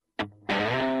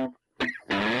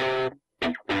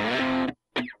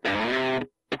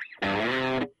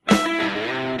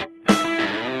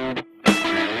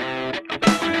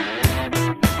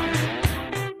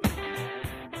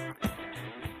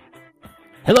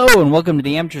Hello and welcome to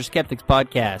the Amateur Skeptics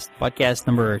Podcast, podcast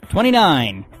number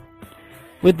 29.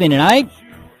 With me tonight,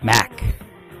 Mac.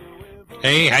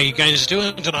 Hey, how you guys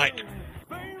doing tonight?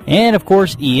 And of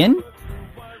course, Ian.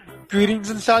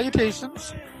 Greetings and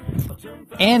salutations.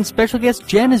 And special guest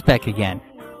Jen is back again.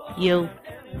 Yo.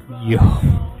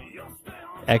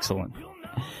 Excellent.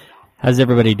 How's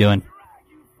everybody doing?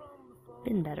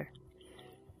 Been better.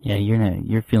 Yeah,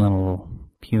 you're feeling a little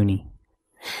puny.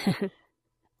 How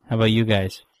about you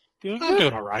guys? I'm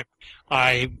doing all right.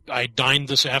 I dined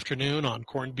this afternoon on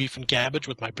corned beef and cabbage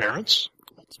with my parents.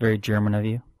 It's very German of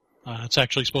you. It's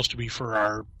actually supposed to be for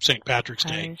our St. Patrick's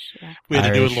Day. Irish, yeah. We had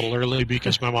to do it a little early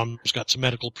because my mom's got some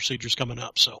medical procedures coming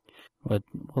up. So, Well,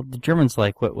 the Germans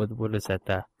like what is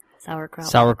that? Sauerkraut.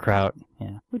 Sauerkraut.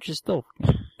 Yeah, which is still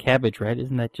cabbage, right?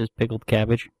 Isn't that just pickled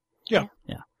cabbage? Yeah.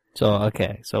 So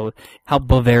okay. So how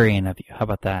Bavarian of you? How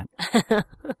about that?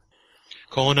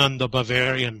 Conan the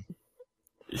Bavarian.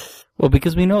 Well,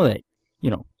 because we know that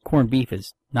corned beef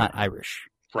is not Irish.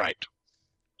 Right.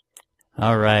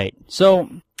 All right. So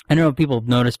I don't know if people have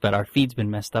noticed, but our feed's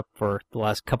been messed up for the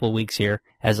last couple of weeks here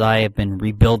as I have been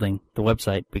rebuilding the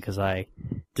website because I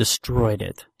destroyed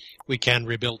it. We can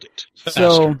rebuild it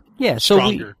faster,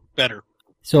 Stronger, better.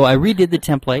 So I redid the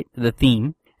template, the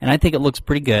theme, and I think it looks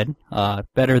pretty good,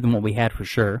 better than what we had for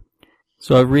sure.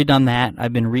 So I've redone that.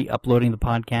 I've been re-uploading the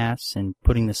podcasts and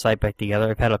putting the site back together.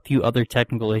 I've had a few other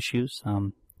technical issues.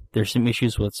 There's some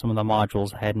issues with some of the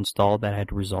modules I had installed that I had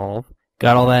to resolve.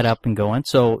 Got all that up and going.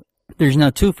 So there's now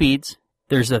two feeds.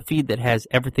 There's a feed that has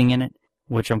everything in it,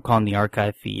 which I'm calling the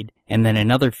archive feed, and then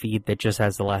another feed that just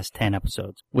has the last 10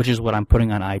 episodes, which is what I'm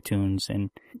putting on iTunes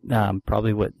and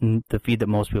probably what the feed that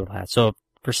most people have. So if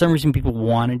for some reason people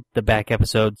wanted the back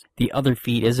episodes, the other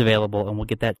feed is available, and we'll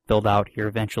get that filled out here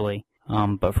eventually.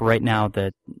 But for right now,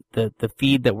 the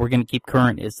feed that we're going to keep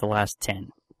current is the last 10.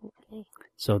 Okay.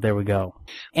 So there we go.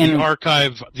 And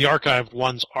The archived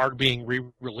ones are being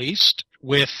re-released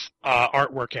with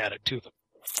artwork added to them.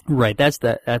 right, that's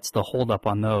the hold up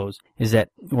on those, is that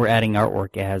we're adding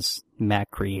artwork as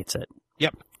Mac creates it.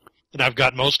 Yep. And I've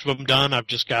got most of them done. I've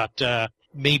just got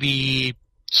maybe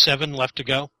 7 left to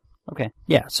go. Okay.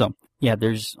 Yeah. So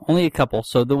there's only a couple,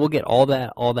 so that we'll get all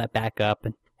that back up,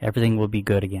 and everything will be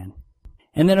good again.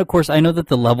 And then, of course, I know that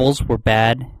the levels were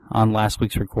bad on last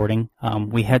week's recording.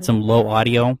 We had some low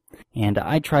audio, and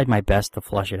I tried my best to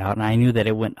flush it out, and I knew that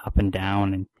it went up and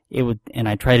down, and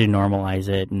I tried to normalize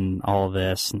it and all of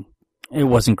this, and it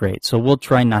wasn't great. So we'll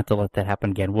try not to let that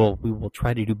happen again. We will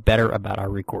try to do better about our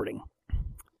recording.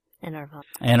 And our volume.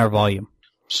 And our volume.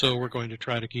 So we're going to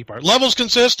try to keep our levels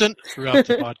consistent throughout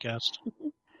the podcast.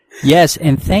 Yes,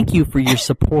 and thank you for your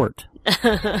support.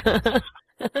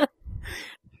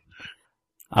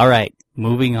 All right,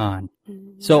 moving on.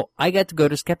 So I got to go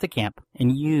to Skeptic Camp,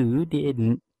 and you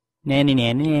didn't. Nanny,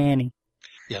 nanny, nanny.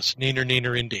 Yes,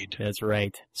 neener indeed. That's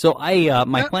right. So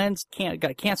my plans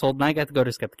got canceled, and I got to go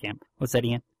to Skeptic Camp. What's that,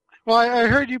 Ian? Well, I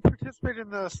heard you participated in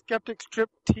the Skeptics trip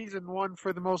tease and won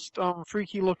for the most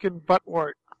freaky-looking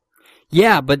buttwort.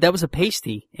 Yeah, but that was a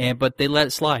pasty, but they let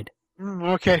it slide.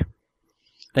 Okay.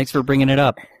 Thanks for bringing it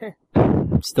up.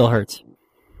 Still hurts.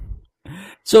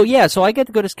 So I got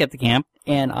to go to Skeptic Camp,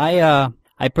 and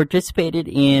I participated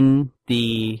in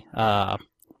the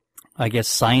I guess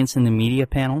Science in the Media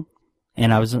panel,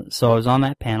 and I was on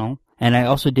that panel, and I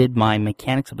also did my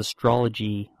Mechanics of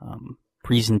Astrology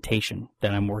presentation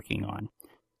that I'm working on.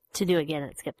 To do again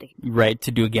at Skeptic. Right,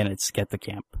 to do again at Skeptic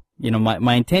Camp.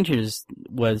 My intention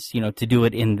was to do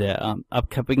it in the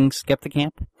upcoming Skeptic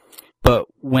Camp, but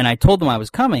when I told them I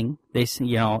was coming, they said,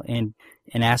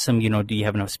 and asked them, do you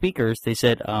have enough speakers? They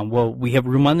said, well, we have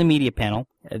room on the media panel.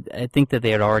 I think that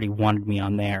they had already wanted me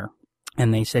on there.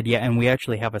 And they said, yeah, and we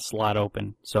actually have a slot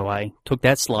open. So I took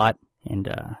that slot and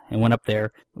went up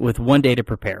there with one day to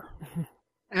prepare.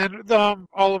 And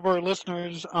all of our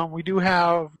listeners, we do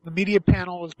have the media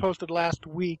panel was posted last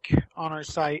week on our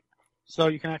site, so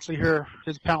you can actually hear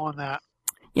his panel on that.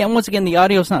 Yeah, and once again, the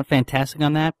audio's not fantastic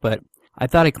on that, but I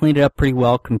thought I cleaned it up pretty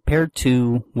well compared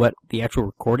to what the actual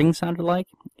recording sounded like.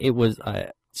 It was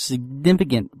a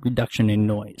significant reduction in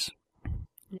noise.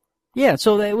 Yeah,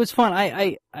 so it was fun.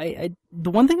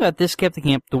 The one thing about this Skeptic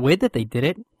Camp, the way that they did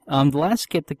it, the last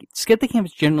Skeptic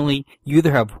Camps generally, you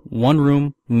either have one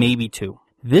room, maybe two.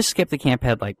 This Skeptic Camp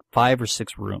had like 5 or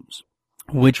 6 rooms,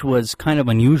 which was kind of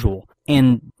unusual.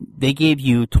 And they gave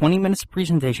you 20 minutes of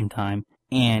presentation time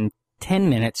and 10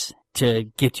 minutes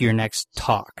to get to your next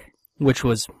talk, which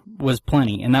was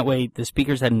plenty. And that way the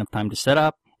speakers had enough time to set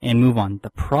up and move on.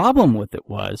 The problem with it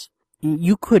was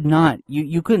you couldn't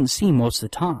see most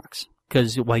of the talks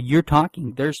because while you're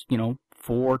talking, there's,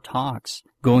 4 talks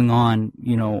going on,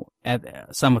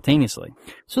 simultaneously.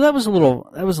 So that was a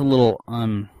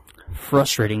little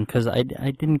frustrating because I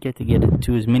didn't get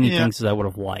to as many things as I would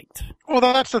have liked. Well,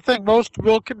 that's the thing. Most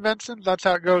real conventions, that's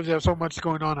how it goes. There's so much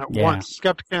going on at once.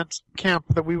 Skeptics camp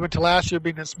that we went to last year,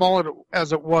 being as small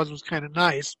as it was kind of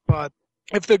nice. But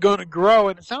if they're going to grow,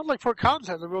 and it sounds like Fort Collins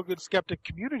has a real good skeptic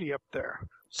community up there.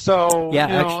 So,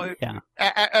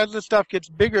 as the stuff gets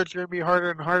bigger, it's going to be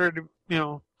harder and harder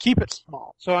to, keep it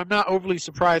small. So I'm not overly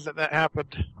surprised that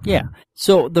happened. Yeah.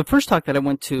 So the first talk that I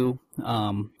went to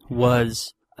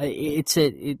was,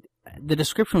 the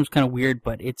description was kind of weird,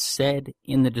 but it said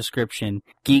in the description,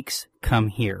 "Geeks, come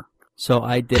here." So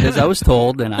I did as I was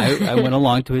told, and I went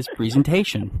along to his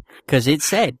presentation because it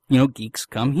said, "Geeks,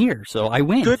 come here." So I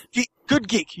went. Good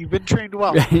geek. You've been trained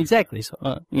well. Exactly. So,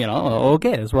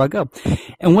 okay, that's where I go.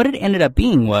 And what it ended up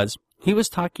being was he was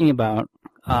talking about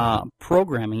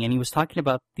programming, and he was talking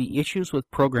about the issues with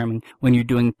programming when you're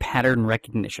doing pattern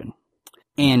recognition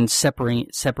and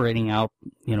separating out,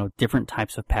 different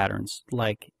types of patterns.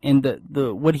 And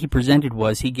the what he presented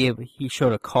was he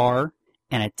showed a car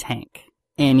and a tank.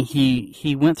 And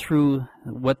he went through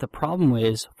what the problem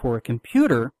is for a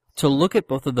computer to look at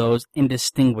both of those and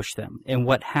distinguish them, and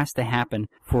what has to happen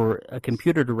for a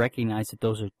computer to recognize that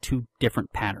those are 2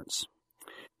 different patterns.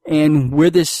 And where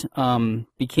this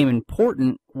became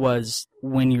important was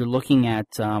when you're looking at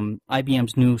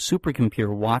IBM's new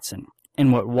supercomputer, Watson,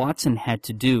 and what Watson had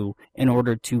to do in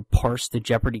order to parse the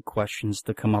Jeopardy questions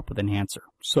to come up with an answer.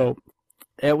 So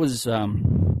it was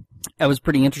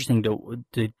pretty interesting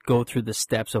to go through the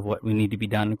steps of what we need to be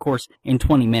done. Of course, in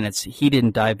 20 minutes, he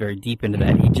didn't dive very deep into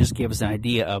that. He just gave us an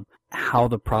idea of how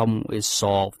the problem is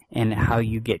solved and how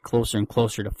you get closer and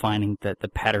closer to finding the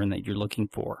pattern that you're looking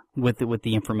for with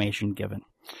the information given.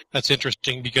 That's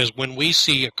interesting because when we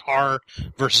see a car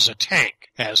versus a tank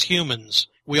as humans,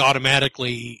 we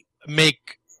automatically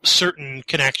make certain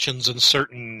connections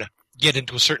and get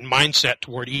into a certain mindset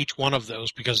toward each one of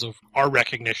those because of our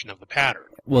recognition of the pattern.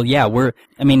 Well, yeah,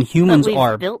 humans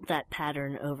we've built that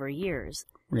pattern over years.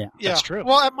 Yeah, that's true.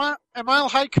 Well, at Mile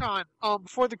High Con,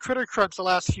 before the Critter Crunch the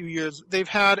last few years, they've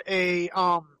had people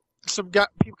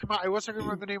come out. I wasn't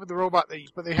remember the name of the robot they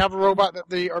use, but they have a robot that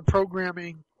they are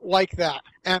programming like that,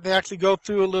 and they actually go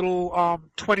through a little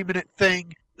 20-minute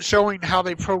thing showing how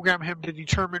they program him to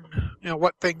determine,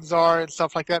 what things are and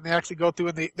stuff like that. And they actually go through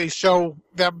and they show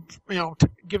them,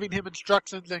 giving him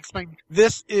instructions and explain,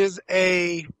 this is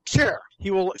a chair.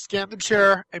 He will scan the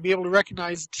chair and be able to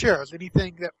recognize chairs,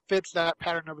 anything that fits that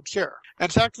pattern of a chair. And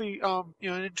it's actually, an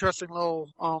interesting little,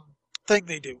 thing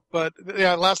they do. But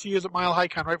yeah, the last few years at Mile High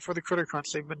Con, right before the Critter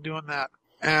Crunch, they've been doing that.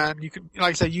 And you can, like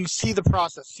I said, you see the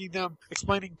process, see them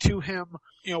explaining to him,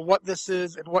 what this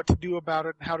is and what to do about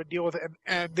it and how to deal with it.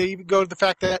 And they even go to the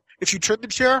fact that if you turn the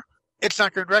chair, it's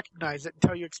not going to recognize it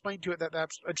until you explain to it that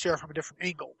that's a chair from a different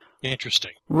angle.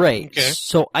 Interesting. Right. Okay.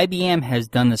 So IBM has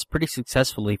done this pretty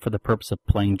successfully for the purpose of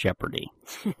playing Jeopardy.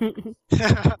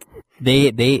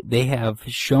 They have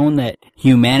shown that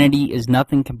humanity is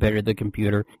nothing compared to the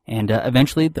computer, and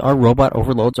eventually our robot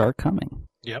overloads are coming.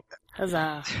 Yep.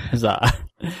 Huzzah. Huzzah.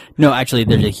 No, actually,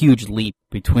 there's a huge leap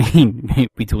between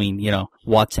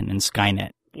Watson and Skynet.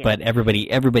 Yeah. But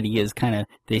everybody is kind of,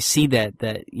 they see that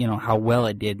how well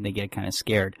it did, and they get kind of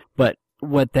scared. But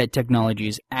what that technology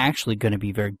is actually going to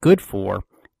be very good for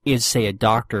is, say, a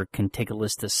doctor can take a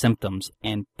list of symptoms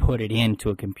and put it into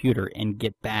a computer and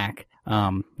get back,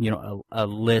 a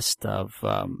list of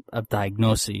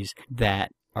diagnoses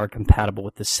that are compatible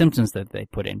with the symptoms that they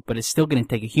put in. But it's still going to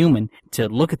take a human to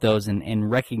look at those and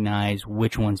recognize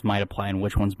which ones might apply and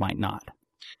which ones might not.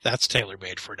 That's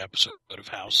tailor-made for an episode of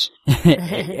House.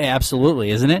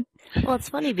 Absolutely, isn't it? Well, it's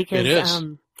funny because it is.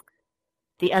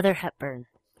 The other Hepburn,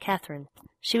 Catherine,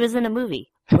 she was in a movie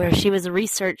where she was a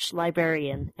research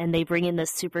librarian, and they bring in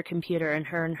this supercomputer, and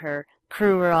her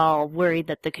crew are all worried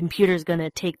that the computer's going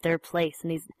to take their place,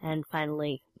 and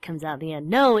finally comes out in the end,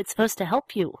 no, it's supposed to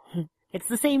help you. It's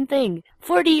the same thing.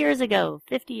 40 years ago,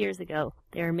 50 years ago,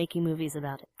 they were making movies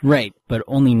about it. Right, but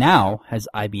only now has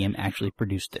IBM actually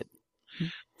produced it.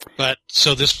 But,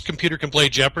 so this computer can play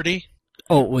Jeopardy?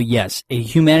 Oh, well, yes.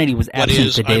 Humanity was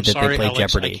absent the day that they played Alex,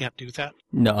 Jeopardy. I can't do that.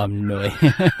 No,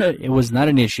 it was not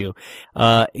an issue.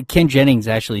 Ken Jennings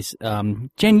actually,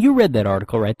 Jen, you read that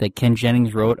article, right, that Ken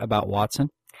Jennings wrote about Watson?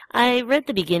 I read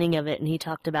the beginning of it, and he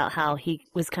talked about how he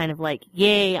was kind of like,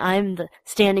 yay, I'm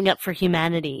standing up for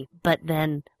humanity. But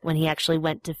then when he actually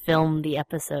went to film the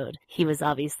episode, he was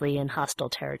obviously in hostile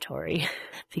territory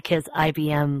because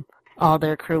IBM, all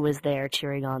their crew was there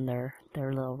cheering on their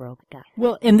little robot guy.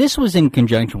 Well, and this was in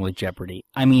conjunction with Jeopardy.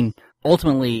 I mean,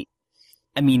 ultimately,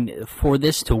 I mean, for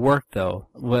this to work, though,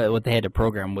 what they had to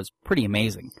program was pretty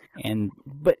amazing.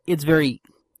 But it's very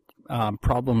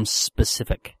problem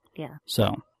specific. Yeah.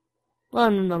 So. Well,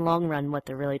 and in the long run, what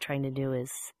they're really trying to do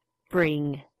is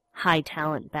bring high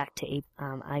talent back to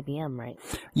IBM, right?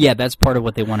 Yeah, that's part of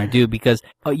what they want to do because,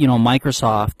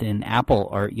 Microsoft and Apple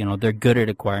are, they're good at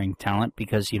acquiring talent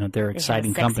because, they're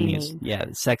exciting companies. Name. Yeah,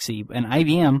 sexy. And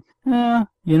IBM,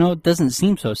 it doesn't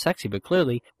seem so sexy, but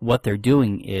clearly what they're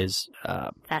doing is...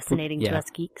 fascinating to us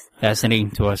geeks.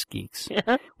 Fascinating to us geeks,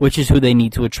 which is who they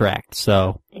need to attract.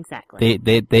 So exactly.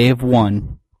 They have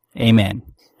won. Amen.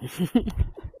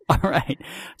 All right.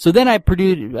 So then I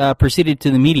proceeded to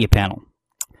the media panel,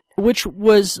 which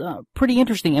was pretty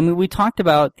interesting. I mean, we talked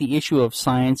about the issue of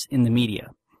science in the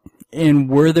media, and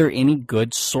were there any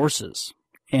good sources?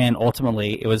 And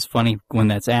ultimately, it was funny when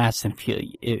that's asked. And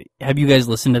have you guys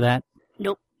listened to that?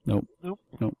 Nope.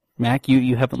 Mac,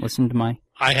 you haven't listened to my...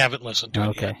 I haven't listened to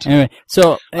it yet. Anyway,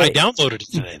 so... I downloaded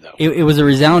it today, though. It was a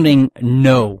resounding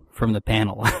no from the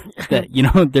panel. That,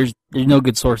 there's no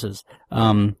good sources.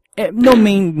 No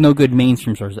good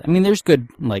mainstream sources. I mean, there's good,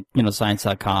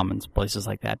 science.com and places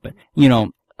like that. But,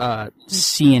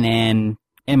 CNN,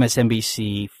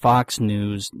 MSNBC, Fox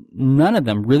News, none of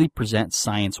them really present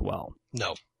science well.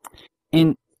 No.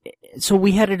 And so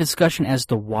we had a discussion as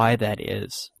to why that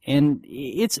is. And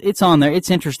it's on there. It's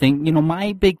interesting.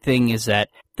 My big thing is that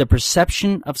the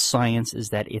perception of science is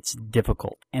that it's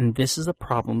difficult. And this is a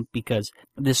problem because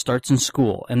this starts in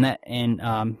school. And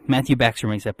Matthew Baxter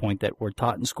makes that point that we're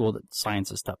taught in school that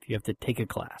science is tough. You have to take a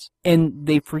class. And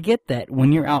they forget that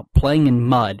when you're out playing in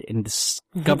mud and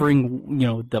discovering,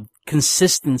 the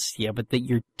consistency of it, that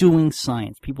you're doing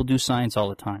science. People do science all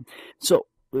the time. So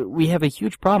we have a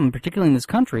huge problem, particularly in this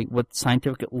country, with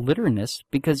scientific literacy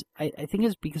because I think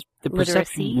it's because the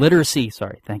perception... Literacy,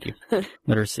 sorry, thank you.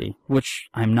 Literacy, which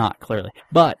I'm not, clearly.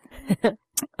 But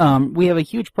we have a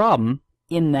huge problem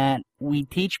in that we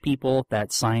teach people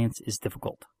that science is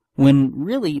difficult, when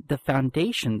really the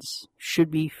foundations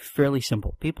should be fairly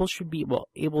simple. People should be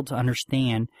able to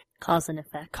understand... Cause and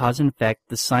effect,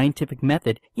 the scientific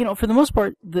method. For the most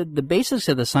part, the basics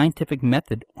of the scientific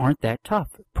method aren't that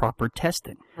tough. Proper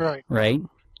testing. Right. Right?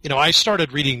 I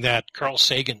started reading that Carl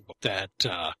Sagan book that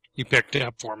you picked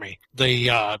up for me,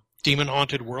 The Demon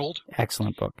Haunted World.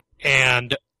 Excellent book.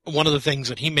 And one of the things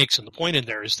that he makes in the point in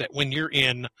there is that when you're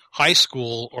in high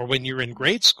school or when you're in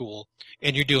grade school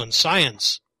and you're doing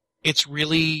science, it's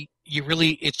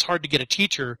hard to get a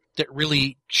teacher that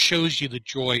really shows you the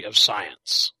joy of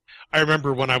science. I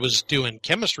remember when I was doing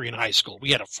chemistry in high school,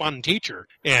 we had a fun teacher,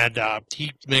 and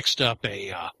he mixed up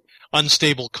a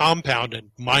unstable compound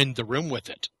and mined the room with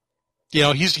it.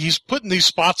 He's putting these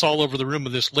spots all over the room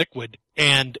of this liquid,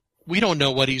 and we don't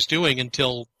know what he's doing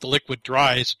until the liquid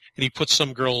dries, and he puts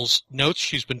some girl's notes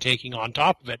she's been taking on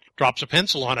top of it, drops a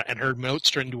pencil on it, and her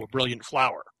notes turn into a brilliant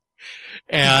flower.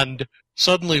 And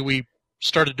suddenly we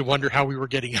started to wonder how we were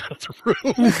getting out of the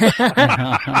room.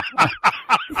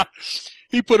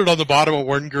 He put it on the bottom of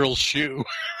one girl's shoe.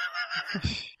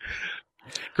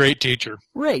 Great teacher.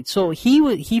 Right. So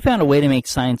he found a way to make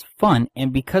science fun,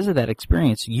 and because of that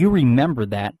experience, you remember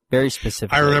that very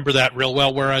specifically. I remember that real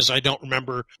well, whereas I don't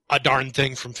remember a darn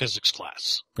thing from physics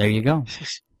class. There you go.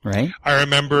 Right. I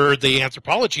remember the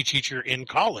anthropology teacher in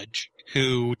college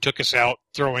who took us out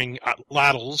throwing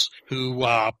ladles, who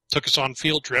took us on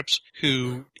field trips,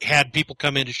 who had people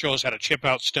come in to show us how to chip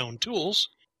out stone tools.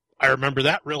 I remember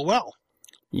that real well.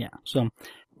 Yeah. So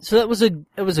that was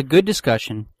a good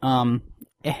discussion.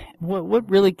 What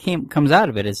really comes out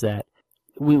of it is that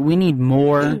we need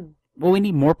more. Well, we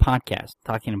need more podcasts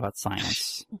talking about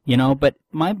science. But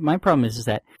my problem is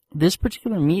that this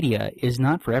particular media is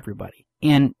not for everybody.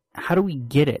 And how do we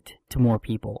get it to more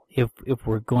people if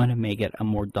we're going to make it a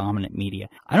more dominant media?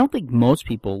 I don't think most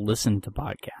people listen to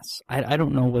podcasts. I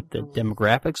don't know what the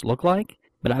demographics look like,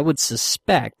 but I would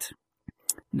suspect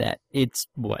that it's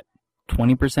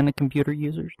 20% of computer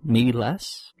users, maybe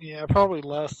less. Yeah, probably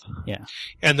less. Yeah.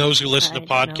 And those who listen to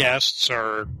podcasts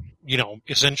are,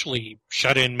 essentially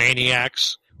shut-in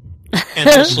maniacs,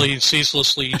 endlessly,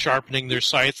 ceaselessly sharpening their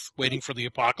scythe, waiting for the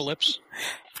apocalypse.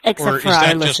 Except or for is our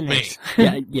that listeners. just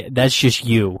me? Yeah, that's just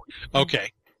you.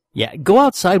 Okay. Yeah, go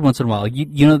outside once in a while.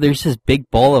 There's this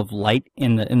big ball of light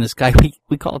in the sky.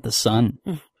 We call it the sun.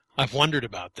 I've wondered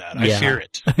about that. I fear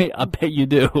it. I bet you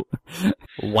do.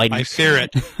 Whitey. I fear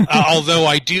it. Although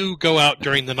I do go out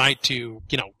during the night to,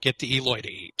 get the Eloy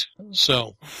to eat.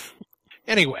 So,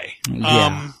 anyway.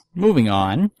 Yeah. Moving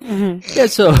on. Mm-hmm. Yeah,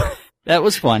 so that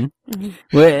was fun.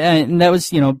 Mm-hmm. And that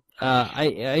was, I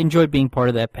enjoyed being part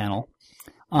of that panel.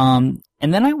 And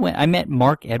then I met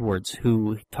Mark Edwards,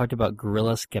 who talked about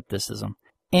guerrilla skepticism.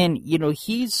 And,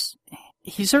 he's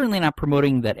certainly not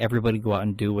promoting that everybody go out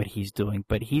and do what he's doing,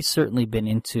 but he's certainly been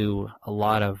into a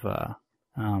lot of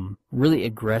really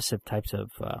aggressive types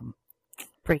of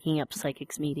breaking up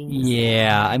psychics meetings.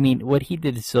 Yeah, I mean, what he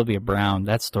did to Sylvia Browne,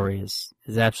 that story is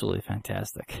absolutely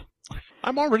fantastic.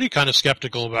 I'm already kind of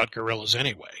skeptical about gorillas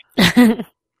anyway.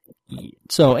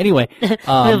 So anyway,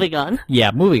 moving on.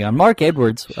 Yeah, moving on. Mark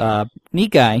Edwards,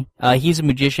 neat guy. He's a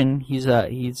magician. He's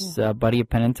a buddy of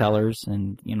Penn and Teller's,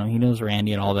 and he knows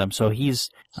Randy and all of them. So he's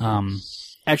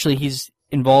he's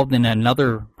involved in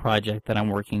another project that I'm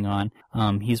working on.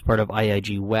 He's part of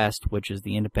IIG West, which is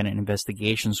the Independent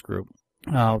Investigations Group.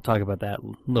 I'll talk about that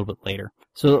a little bit later.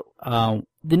 So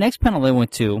the next panel I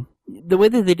went to, the way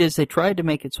that they did is they tried to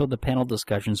make it so the panel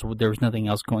discussions, there was nothing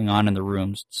else going on in the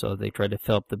rooms, so they tried to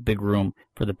fill up the big room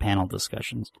for the panel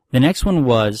discussions. The next one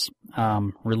was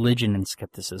religion and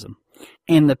skepticism.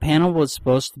 And the panel was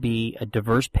supposed to be a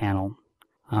diverse panel,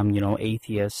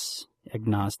 atheists,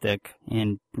 agnostic,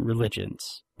 and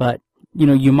religions. But,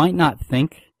 you might not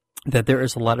think that there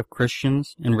is a lot of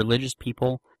Christians and religious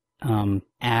people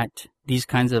at these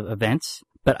kinds of events.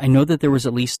 But I know that there was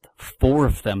at least 4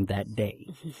 of them that day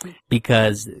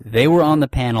because they were on the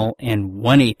panel and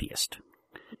one atheist.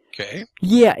 Okay.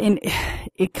 Yeah, and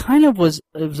it kind of was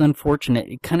unfortunate.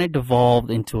 It kind of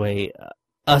devolved into a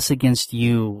us against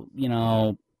you,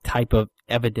 type of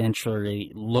evidentiary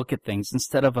look at things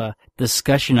instead of a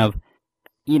discussion of,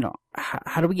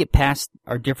 how do we get past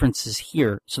our differences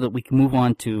here so that we can move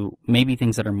on to maybe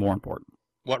things that are more important.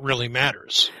 What really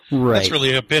matters. Right. That's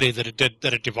really a pity that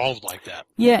it devolved like that.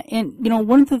 Yeah, and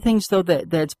one of the things though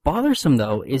that's bothersome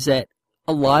though is that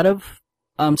a lot of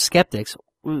skeptics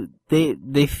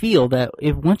they feel that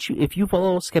if you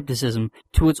follow skepticism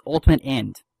to its ultimate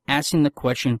end, asking the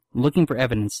question, looking for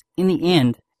evidence, in the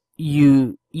end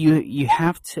you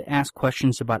have to ask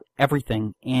questions about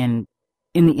everything, and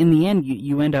in the end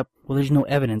you end up, well, there's no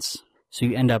evidence, so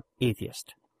you end up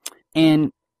atheist.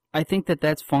 And I think that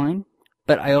that's fine.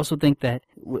 But I also think that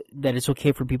it's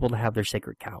okay for people to have their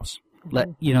sacred cows.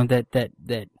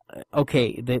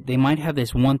 Okay, they might have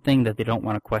this one thing that they don't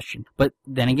want to question. But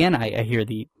then again, I hear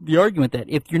the argument that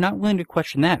if you're not willing to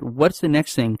question that, what's the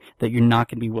next thing that you're not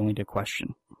going to be willing to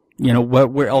question?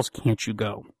 Where else can't you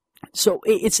go? So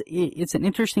it's an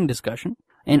interesting discussion.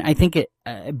 And I think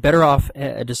better off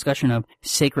a discussion of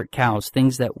sacred cows,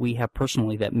 things that we have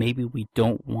personally that maybe we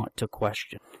don't want to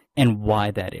question, and why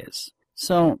that is.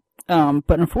 So,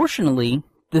 but unfortunately,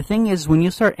 the thing is, when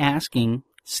you start asking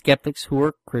skeptics who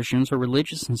are Christians or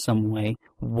religious in some way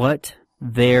what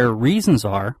their reasons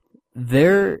are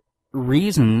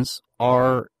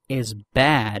as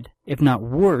bad, if not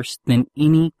worse, than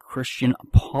any Christian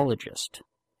apologist.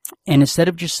 And instead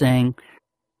of just saying,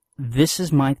 this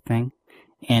is my thing,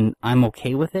 and I'm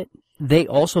okay with it, they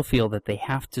also feel that they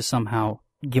have to somehow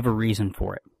give a reason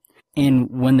for it. And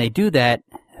when they do that,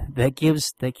 that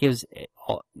gives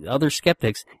other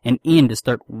skeptics an end to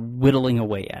start whittling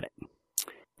away at it.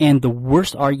 And the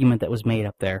worst argument that was made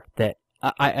up there, that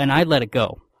I let it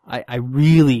go. I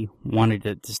really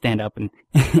wanted to stand up and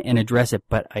and address it,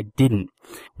 but I didn't.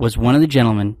 Was one of the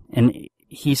gentlemen, and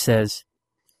he says,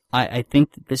 I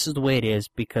think that this is the way it is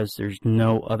because there's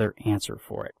no other answer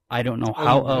for it. I don't know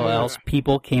how else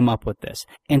people came up with this.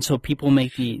 And so people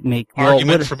make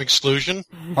argument from exclusion?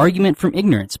 Argument from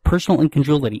ignorance, personal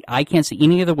incredulity. I can't see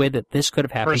any other way that this could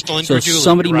have happened. Personal so incredulity,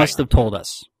 somebody right. must have told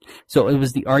us. So it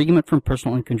was the argument from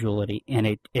personal incredulity, and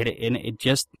it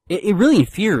really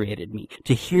infuriated me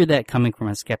to hear that coming from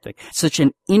a skeptic. Such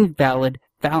an invalid,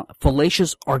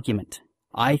 fallacious argument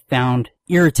I found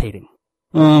irritating.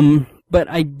 But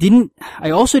I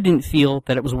also didn't feel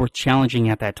that it was worth challenging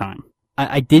at that time.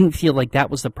 I didn't feel like that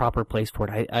was the proper place for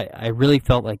it. I really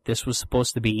felt like this was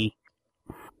supposed to be,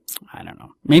 I don't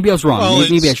know. Maybe I was wrong. Well,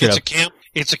 maybe I should have.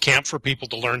 It's a camp for people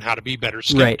to learn how to be better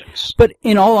skeptics. Right. But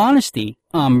in all honesty,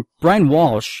 Brian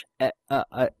Walsh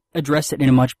addressed it in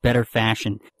a much better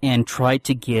fashion and tried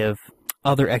to give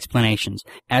other explanations,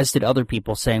 as did other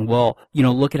people, saying, well,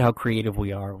 look at how creative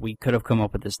we are. We could have come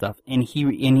up with this stuff. And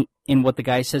what the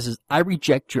guy says is, I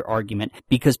reject your argument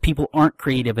because people aren't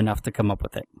creative enough to come up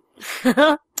with it.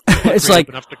 It's like,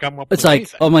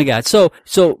 oh my God. So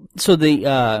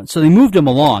they moved him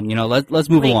along, let's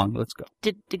move along. Let's go.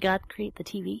 Did God create the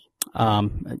TV?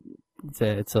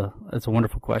 It's a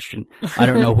wonderful question. I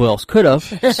don't know who else could have,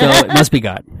 so it must be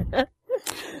God.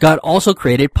 God also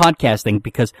created podcasting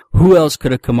because who else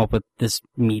could have come up with this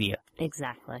media?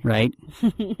 Exactly. Right?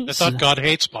 I thought God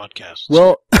hates podcasts.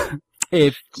 Well,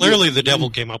 clearly the devil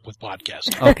came up with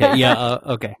podcasting. Okay, yeah,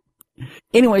 okay.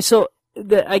 Anyway, so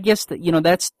I guess that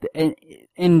that's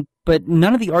but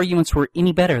none of the arguments were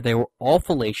any better. They were all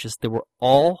fallacious. They were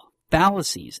all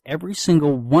fallacies. Every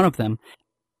single one of them.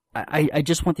 I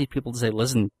just want these people to say,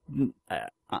 listen,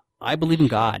 I believe in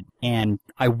God, and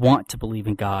I want to believe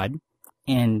in God,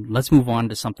 and let's move on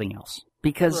to something else.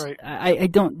 Because Right. I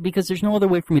don't, because there's no other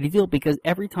way for me to deal, because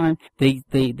every time they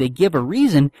give a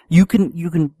reason, you can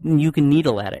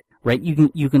needle at it, right?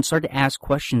 You can start to ask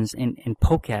questions and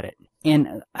poke at it.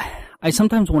 And I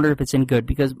sometimes wonder if it's any good,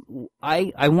 because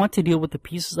I want to deal with the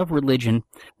pieces of religion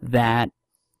that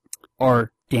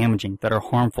are damaging, that are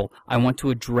harmful. I want to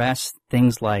address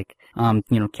things like,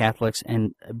 Catholics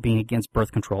and being against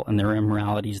birth control and their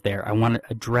immoralities there. I want to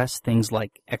address things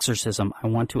like exorcism. I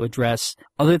want to address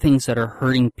other things that are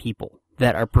hurting people,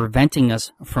 that are preventing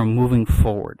us from moving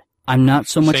forward. I'm not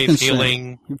so much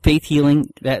concerned. Faith healing,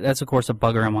 that's of course a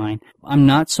bugger of mine. I'm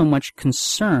not so much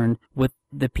concerned with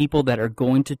the people that are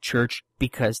going to church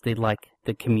because they like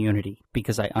the community,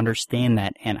 because I understand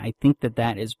that, and I think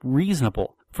that is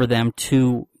reasonable for them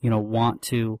to, want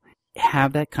to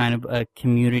have that kind of a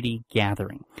community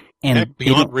gathering. And heck,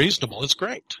 beyond reasonable, it's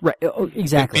great. Right,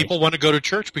 exactly. If people want to go to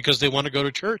church because they want to go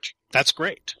to church, that's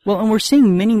great. Well, and we're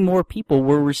seeing many more people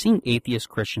where we're seeing atheist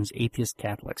Christians, atheist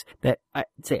Catholics, that I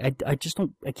say,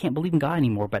 I can't believe in God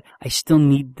anymore, but I still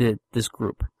need this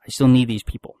group. I still need these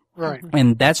people. Right.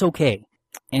 And that's okay.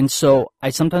 And so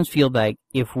I sometimes feel like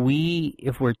if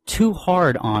we're too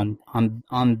hard on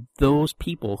those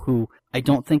people who I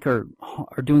don't think are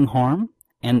doing harm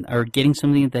and are getting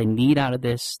something that they need out of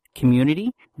this community,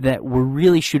 that we're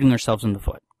really shooting ourselves in the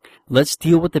foot. Let's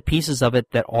deal with the pieces of it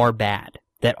that are bad,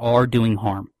 that are doing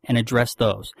harm, and address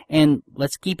those. And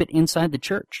let's keep it inside the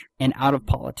church and out of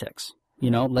politics.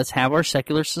 Let's have our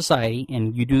secular society,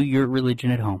 and you do your religion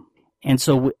at home. And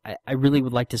so I really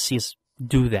would like to see us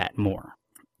do that more.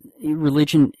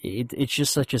 Religion, it's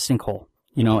just such a sinkhole.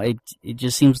 It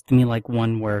just seems to me like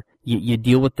one where you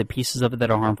deal with the pieces of it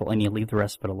that are harmful and you leave the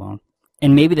rest of it alone.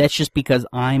 And maybe that's just because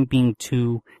I'm being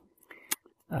too...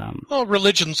 well,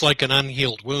 religion's like an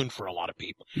unhealed wound for a lot of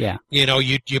people. Yeah.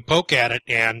 You poke at it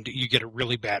and you get a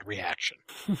really bad reaction.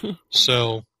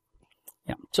 So...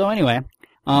 Yeah. So anyway,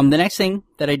 the next thing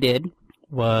that I did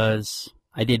was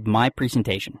I did my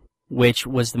presentation, which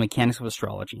was the mechanics of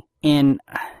astrology. And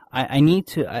I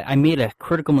made a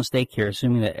critical mistake here,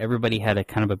 assuming that everybody had a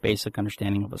kind of a basic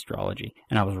understanding of astrology.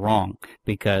 And I was wrong,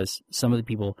 because some of the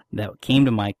people that came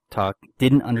to my talk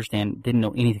didn't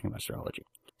know anything about astrology.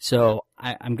 So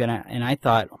I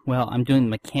thought, well, I'm doing the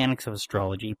mechanics of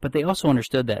astrology, but they also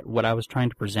understood that what I was trying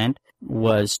to present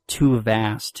was too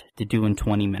vast to do in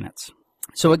 20 minutes.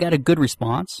 So I got a good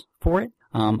response for it.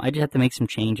 I just had to make some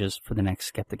changes for the next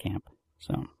Skeptic Camp.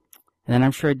 So, and then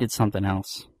I'm sure I did something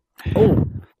else.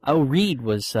 Reed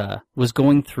was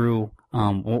going through,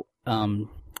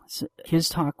 his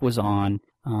talk was on,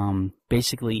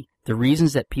 basically the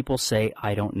reasons that people say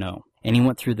I don't know. And he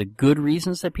went through the good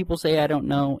reasons that people say I don't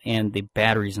know and the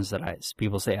bad reasons that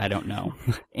people say I don't know.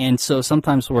 And so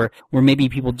sometimes where maybe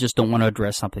people just don't want to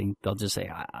address something, they'll just say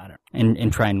I don't,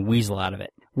 and try and weasel out of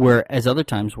it. Whereas other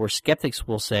times where skeptics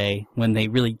will say, when they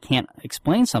really can't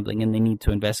explain something and they need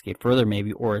to investigate further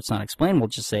maybe, or it's not explainable,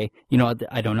 just say,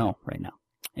 I don't know right now,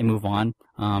 and move on.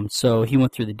 So he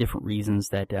went through the different reasons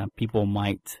that people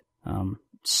might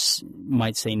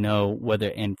say no,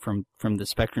 and from the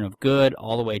spectrum of good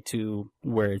all the way to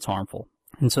where it's harmful.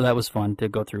 And so that was fun to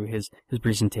go through his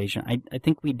presentation. I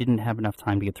think we didn't have enough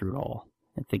time to get through it all.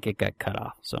 I think it got cut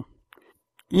off. So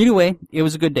anyway, it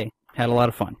was a good day. Had a lot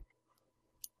of fun.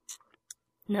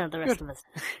 No, the rest of us.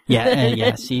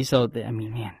 Yeah. See,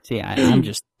 I'm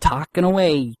just talking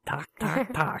away. Talk.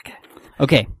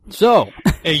 Okay, so.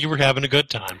 Hey, you were having a good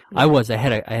time. I was. I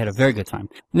had a very good time.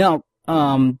 Now,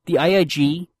 the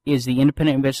IIG is the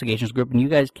Independent Investigations Group, and you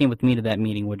guys came with me to that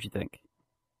meeting. What'd you think?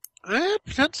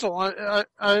 Potential.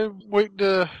 I'm waiting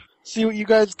to see what you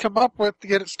guys come up with to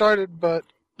get it started, but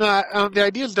the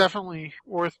idea is definitely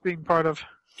worth being part of.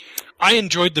 I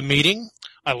enjoyed the meeting.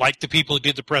 I liked the people who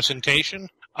did the presentation.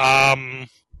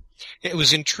 It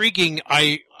was intriguing.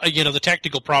 The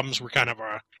technical problems were kind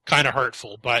of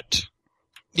hurtful, but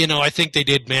I think they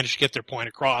did manage to get their point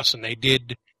across, and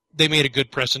they made a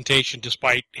good presentation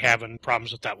despite having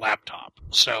problems with that laptop.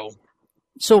 So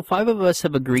 5 of us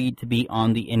have agreed to be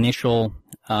on the initial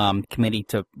committee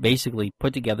to basically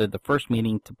put together the first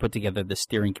meeting to put together the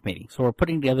steering committee. So we're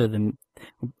putting together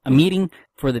a meeting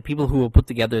for the people who will put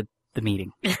together the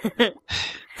meeting.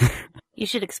 You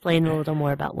should explain a little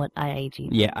more about what IIG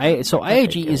is. Yeah,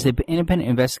 IIG is the Independent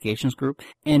Investigations Group,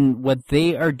 and what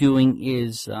they are doing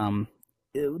is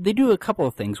they do a couple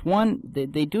of things. One,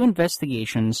 they do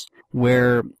investigations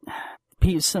where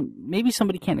maybe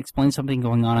somebody can't explain something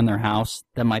going on in their house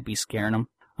that might be scaring them.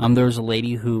 There was a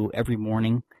lady who every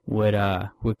morning would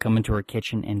come into her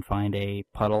kitchen and find a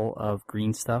puddle of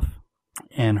green stuff,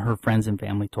 and her friends and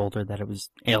family told her that it was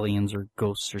aliens or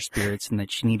ghosts or spirits and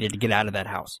that she needed to get out of that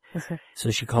house.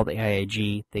 So she called the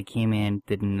AIG. They came in,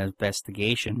 did an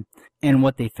investigation, and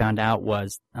what they found out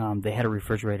was they had a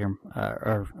refrigerator,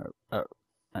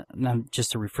 not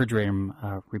just a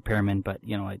refrigerator repairman, but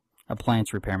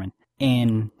appliance repairman.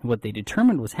 And what they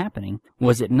determined was happening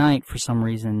was at night, for some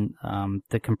reason,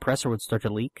 the compressor would start to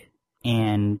leak,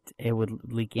 and it would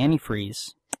leak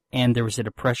antifreeze, and there was a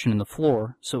depression in the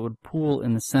floor, so it would pool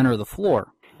in the center of the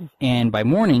floor. And by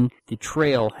morning, the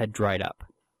trail had dried up.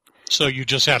 So you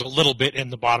just had a little bit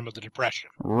in the bottom of the depression.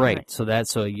 Right.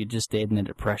 So you just stayed in the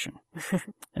depression.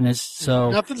 And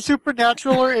nothing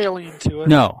supernatural or alien to it.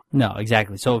 No,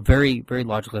 exactly. So very, very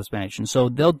logical explanation. So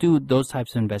they'll do those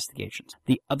types of investigations.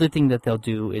 The other thing that they'll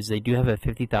do is they do have a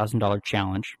 $50,000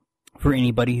 challenge for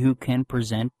anybody who can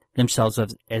present themselves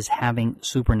as having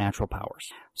supernatural powers.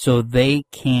 So they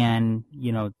can,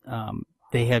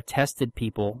 they have tested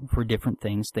people for different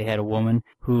things. They had a woman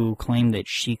who claimed that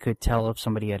she could tell if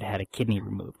somebody had had a kidney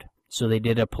removed. So they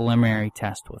did a preliminary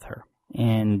test with her,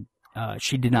 and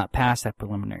she did not pass that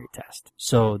preliminary test.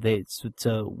 So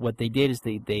what they did is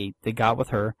they got with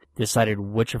her, decided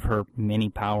which of her many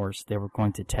powers they were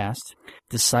going to test,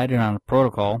 decided on a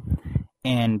protocol,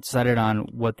 and decided on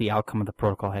what the outcome of the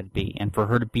protocol had to be. And for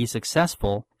her to be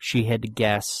successful, she had to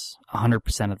guess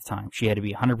 100% of the time. She had to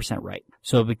be 100% right.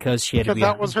 So because she had to be...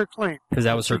 Because that was her claim. Because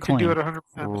that was her claim. She could do it 100% of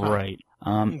the time.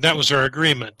 Right. That was her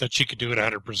agreement, that she could do it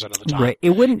 100% of the time. Right.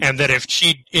 It wouldn't... And that if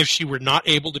she were not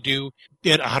able to do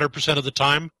it 100% of the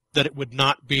time, that it would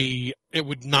not be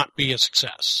a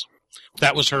success.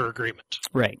 That was her agreement.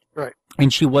 Right. Right.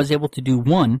 And she was able to do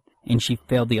one, and she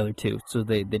failed the other two. So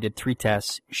they did 3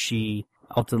 tests. She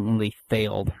ultimately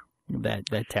failed that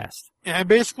test. And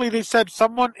basically they said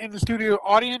someone in the studio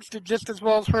audience did just as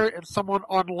well as her, and someone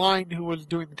online who was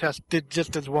doing the test did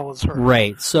just as well as her.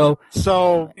 Right. So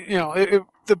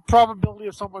the probability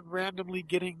of someone randomly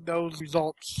getting those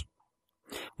results.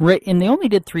 Right, and they only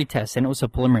did 3 tests, and it was a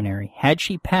preliminary. Had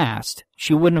she passed,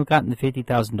 she wouldn't have gotten the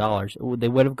 $50,000. They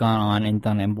would have gone on and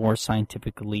done a more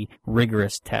scientifically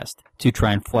rigorous test to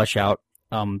try and flesh out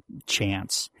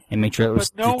chance and make sure it was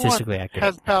statistically accurate. No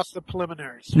one has passed the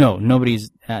preliminaries. No,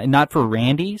 nobody's, not for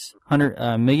Randy's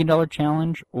 $100 million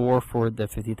challenge or for the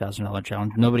 $50,000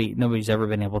 challenge. Nobody's ever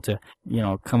been able to,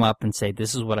 come up and say,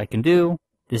 this is what I can do,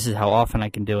 this is how often I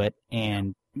can do it,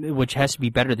 and which has to be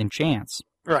better than chance.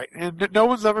 Right, and no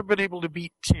one's ever been able to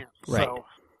beat chance. Right. So.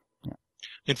 Yeah.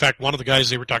 In fact, one of the guys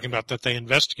they were talking about that they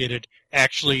investigated,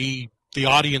 actually the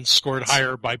audience scored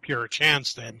higher by pure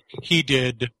chance than he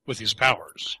did with his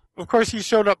powers. Of course, he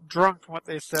showed up drunk, from what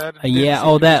they said.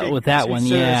 That one,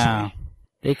 yeah.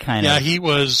 They kind of... Yeah, he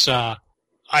was, I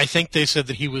think they said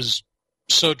that he was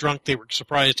so drunk they were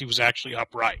surprised he was actually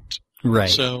upright. Right.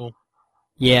 So...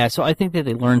 Yeah, so I think that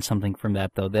they learned something from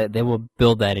that, though. That they will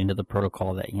build that into the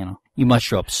protocol that, you must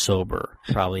show up sober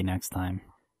probably next time.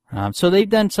 So they've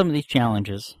done some of these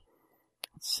challenges.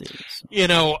 Let's see.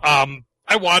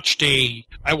 I watched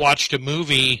a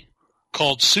movie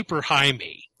called Super High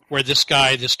Me, where this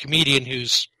comedian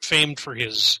who's famed for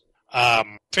his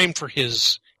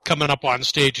coming up on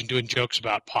stage and doing jokes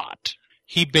about pot.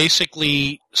 He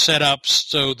basically set up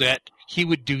so that he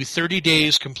would do 30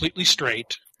 days completely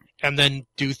straight, and then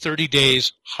do 30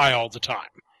 days high all the time.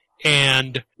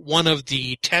 And one of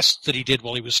the tests that he did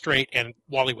while he was straight and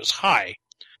while he was high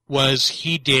was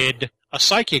he did a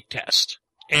psychic test.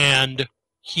 And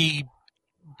he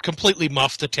completely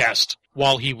muffed the test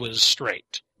while he was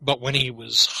straight. But when he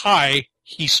was high,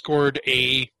 he scored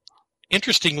a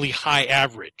interestingly high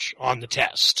average on the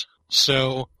test.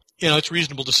 So, it's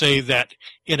reasonable to say that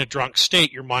in a drunk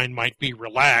state, your mind might be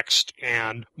relaxed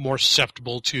and more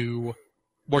susceptible to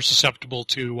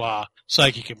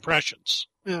psychic impressions.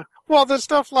 Yeah. Well, the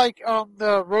stuff like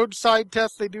the roadside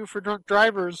tests they do for drunk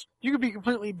drivers, you could be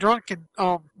completely drunk and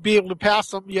be able to pass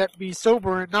them, yet be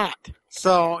sober and not.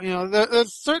 So,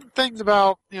 there's certain things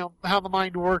about, how the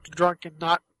mind works drunk and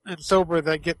not and sober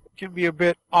that can be a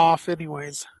bit off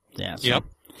anyways. Yeah. So. Yep.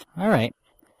 All right.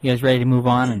 You guys ready to move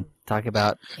on and talk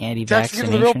about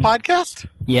anti-vaccination? Get to the real podcast?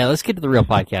 Yeah, let's get to the real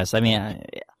podcast.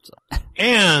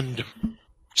 And...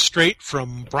 straight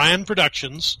from Brian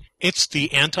Productions, it's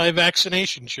the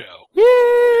Anti-Vaccination Show.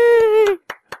 Yay!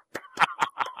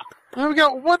 Well, we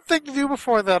got one thing to do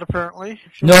before that, apparently.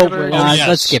 No,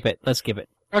 let's skip it. Let's skip it.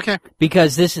 Okay.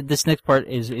 Because this next part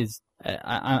is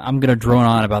I'm going to drone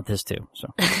on about this too.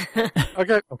 So.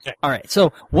 Okay. All right.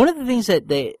 So one of the things that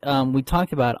we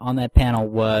talked about on that panel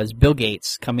was Bill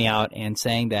Gates coming out and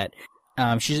saying that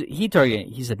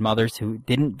he said mothers who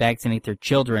didn't vaccinate their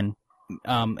children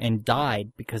and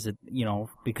died because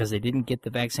they didn't get the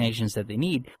vaccinations that they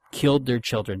need, killed their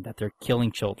children, that they're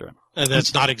killing children. And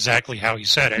that's not exactly how he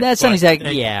said it. That's not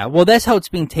exactly, yeah. Well, that's how it's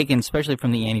being taken, especially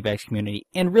from the anti-vax community.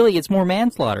 And really, it's more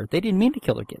manslaughter. They didn't mean to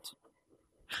kill their kids.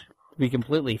 To be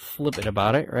completely flippant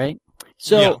about it, right?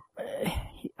 So,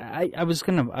 I was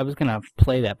gonna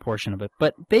play that portion of it,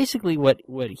 but basically what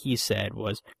he said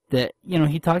was that,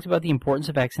 he talked about the importance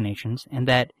of vaccinations, and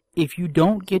that if you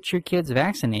don't get your kids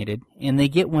vaccinated and they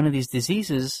get one of these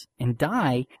diseases and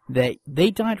die, that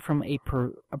they died from a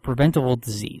preventable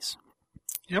disease.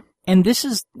 Yep. And this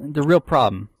is the real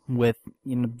problem with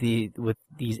with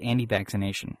these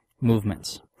anti-vaccination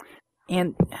movements.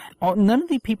 And none of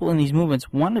the people in these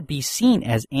movements want to be seen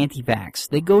as anti-vax.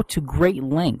 They go to great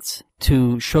lengths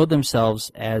to show themselves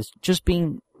as just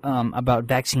being about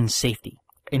vaccine safety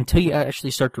until you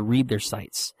actually start to read their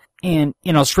sites. And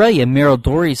in Australia, Meryl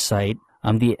Dorey's site,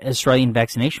 the Australian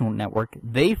Vaccination Network,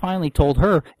 they finally told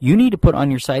her, you need to put on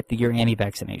your site that you're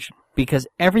anti-vaccination. Because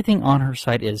everything on her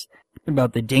site is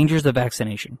about the dangers of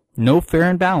vaccination. No fair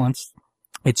and balanced.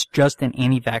 It's just an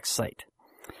anti-vax site.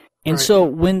 And right. So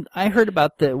when I heard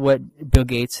about what Bill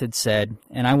Gates had said,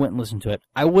 and I went and listened to it,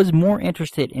 I was more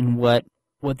interested in what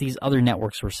these other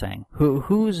networks were saying.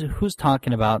 Who's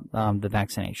talking about the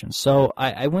vaccinations? So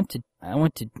I went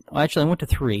to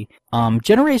three.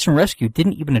 Generation Rescue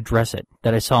didn't even address it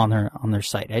that I saw on their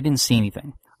site. I didn't see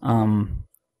anything.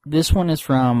 This one is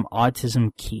from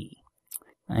Autism Key,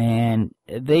 and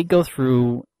they go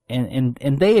through and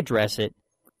they address it,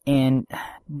 and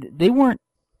they weren't.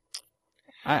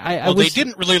 They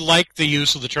didn't really like the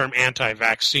use of the term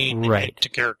anti-vaccine right. to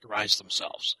characterize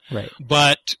themselves. Right.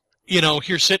 But,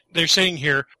 they're saying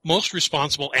here, most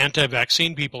responsible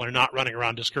anti-vaccine people are not running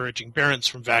around discouraging parents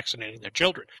from vaccinating their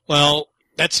children. Well,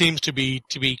 that seems to be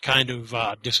kind of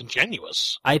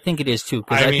disingenuous. I think it is too,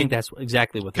 because I think that's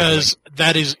exactly what they're doing.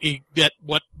 Because that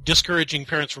what discouraging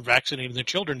parents from vaccinating their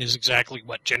children is exactly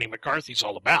what Jenny McCarthy's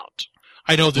all about.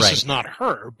 I know this is not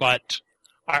her, but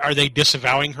are they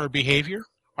disavowing her behavior?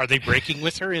 Are they breaking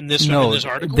with her in this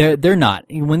article? They're not.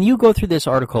 When you go through this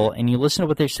article and you listen to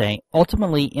what they're saying,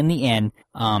 ultimately, in the end,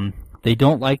 they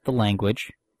don't like the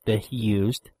language that he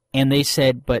used, and they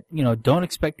said, but don't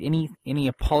expect any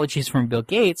apologies from Bill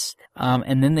Gates.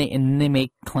 And then they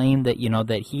make claim that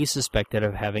that he's suspected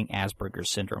of having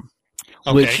Asperger's syndrome.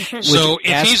 Okay, so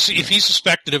if he's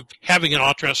suspected of having an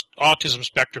autism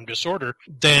spectrum disorder,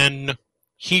 then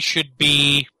he should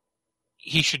be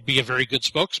a very good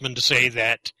spokesman to say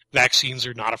that vaccines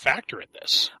are not a factor in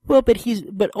this. Well,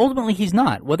 but ultimately he's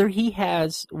not. Whether he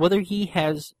has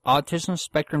autism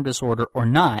spectrum disorder or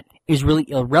not is really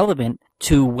irrelevant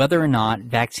to whether or not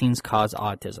vaccines cause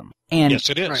autism. And yes,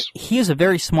 it is. He is a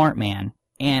very smart man,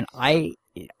 and I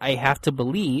have to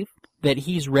believe that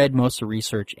he's read most of the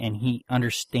research and he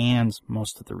understands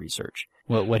most of the research,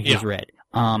 what he's read.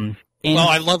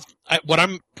 What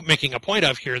I'm making a point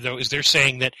of here, though, is they're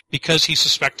saying that because he's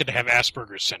suspected to have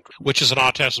Asperger's syndrome, which is an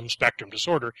autism spectrum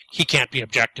disorder, he can't be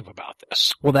objective about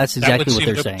this. Well, that's exactly what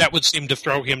they're saying. That would seem to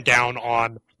throw him down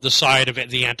on the side of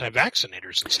the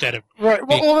anti-vaccinators instead of right.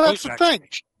 Well, that's the thing.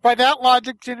 By that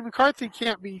logic, Jenny McCarthy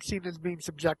can't be seen as being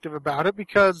subjective about it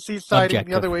because he's siding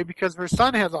the other way because her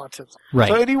son has autism. Right.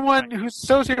 So anyone who's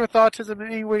associated with autism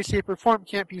in any way, shape, or form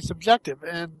can't be subjective.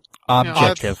 And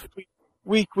objective.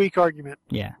 Weak argument.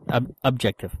 Yeah,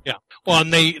 objective. Yeah. Well,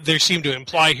 and they seem to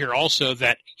imply here also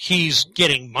that he's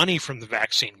getting money from the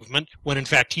vaccine movement when in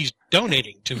fact he's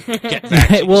donating to get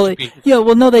vaccines.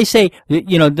 Well, no, they say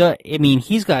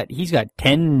he's got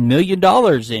 $10 million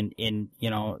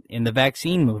in the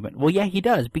vaccine movement. Well, yeah, he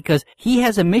does because he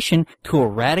has a mission to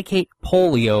eradicate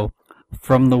polio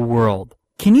from the world.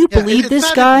 Can you believe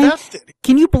this guy? Invested.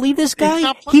 Can you believe this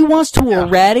guy? He wants to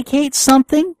eradicate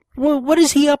something? Well, what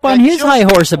is he up on his high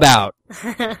horse about?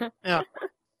 Yeah.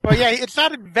 Well, yeah, it's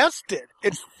not invested.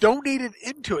 It's donated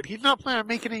into it. He's not planning on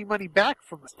making any money back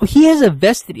from it. Well, he has a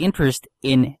vested interest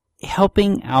in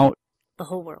helping out the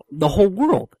whole world. The whole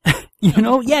world.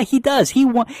 Yeah, he does.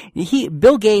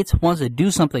 Bill Gates wants to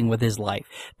do something with his life.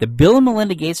 The Bill and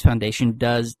Melinda Gates Foundation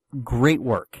does great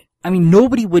work. I mean,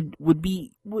 nobody would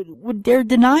dare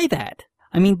deny that.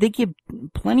 I mean, they give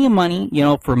plenty of money,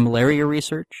 for malaria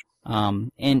research.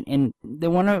 And they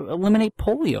want to eliminate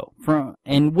polio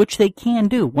and which they can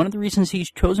do. One of the reasons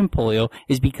he's chosen polio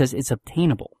is because it's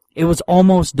obtainable. It was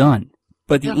almost done,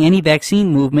 but the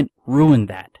anti-vaccine movement ruined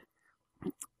that.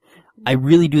 I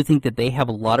really do think that they have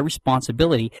a lot of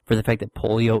responsibility for the fact that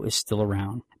polio is still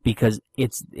around, because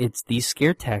it's these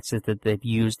scare tactics that they've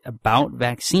used about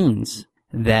vaccines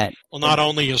that... Well, not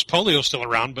only is polio still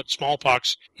around, but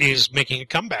smallpox is making a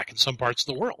comeback in some parts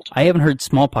of the world. I haven't heard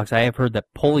smallpox. I have heard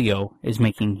that polio is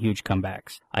making huge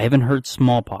comebacks. I haven't heard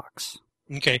smallpox.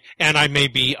 Okay, and I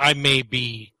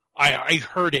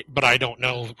heard it, but I don't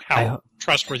know how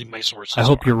trustworthy my sources are. I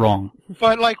hope you're wrong.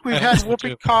 But like we've had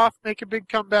whooping cough make a big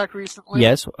comeback recently.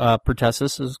 Yes,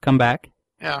 pertussis has come back.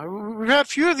 Yeah, we've had a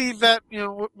few of these that,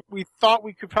 we thought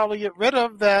we could probably get rid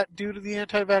of, that due to the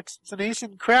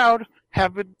anti-vaccination crowd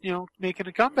have been, making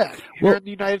a comeback here in the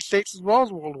United States as well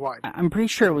as worldwide. I'm pretty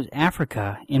sure it was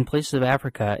Africa. In places of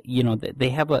Africa, they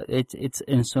have it's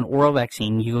an oral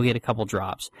vaccine. You go get a couple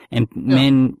drops, and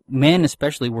men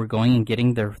especially were going and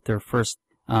getting their first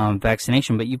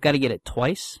vaccination, but you've got to get it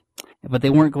twice. But they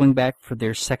weren't going back for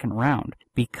their second round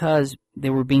because they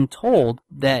were being told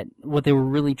that what they were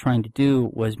really trying to do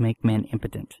was make men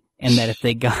impotent, and that if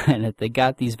they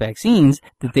got these vaccines,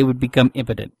 that they would become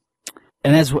impotent.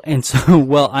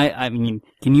 I mean,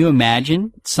 can you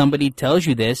imagine somebody tells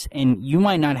you this, and you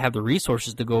might not have the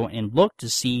resources to go and look to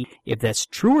see if that's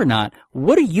true or not?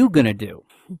 What are you gonna do?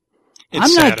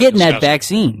 I'm not getting that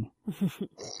vaccine.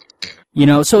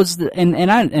 So it's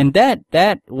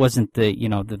that wasn't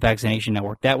the vaccination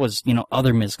network. That was,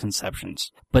 other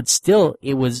misconceptions. But still,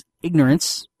 it was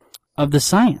ignorance of the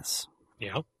science.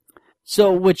 Yeah.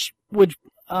 So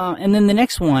and then the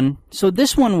next one, so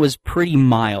this one was pretty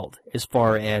mild as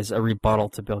far as a rebuttal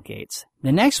to Bill Gates.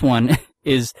 The next one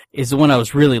is the one I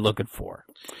was really looking for.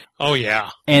 Oh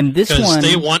yeah. And this one, because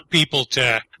they want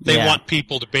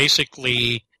people to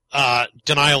basically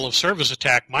denial of service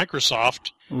attack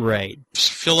Microsoft. Right.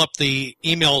 Fill up the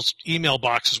email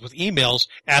boxes with emails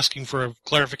asking for a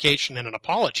clarification and an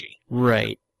apology.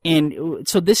 Right. And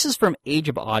so this is from Age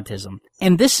of Autism.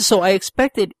 And so I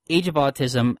expected Age of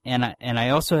Autism, and I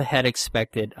also had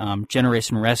expected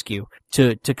Generation Rescue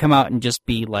to come out and just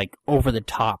be like over the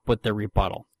top with their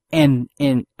rebuttal. And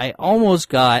I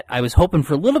was hoping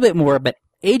for a little bit more, but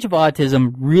Age of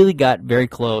Autism really got very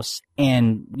close,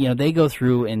 and they go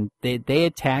through and they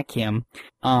attack him.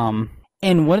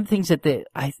 And one of the things that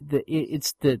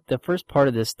it's the first part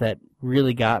of this that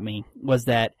really got me was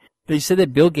that they said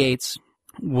that Bill Gates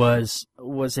was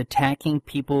attacking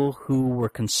people who were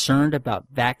concerned about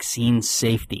vaccine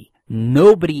safety.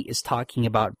 Nobody is talking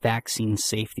about vaccine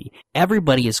safety.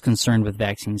 Everybody is concerned with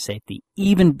vaccine safety.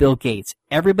 Even Bill Gates.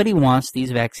 Everybody wants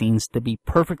these vaccines to be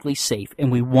perfectly safe,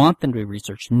 and we want them to be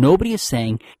researched. Nobody is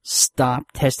saying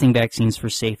stop testing vaccines for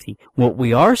safety. What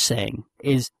we are saying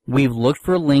is we've looked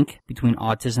for a link between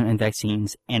autism and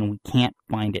vaccines, and we can't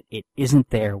find it. It isn't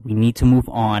there. We need to move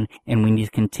on, and we need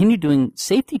to continue doing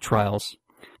safety trials.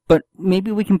 But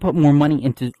maybe we can put more money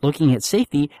into looking at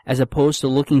safety as opposed to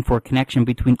looking for a connection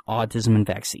between autism and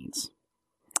vaccines.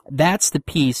 That's the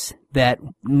piece that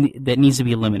needs to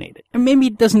be eliminated. And maybe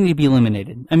it doesn't need to be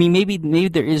eliminated. I mean, maybe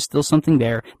there is still something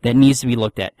there that needs to be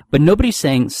looked at. But nobody's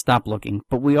saying stop looking.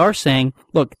 But we are saying,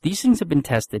 look, these things have been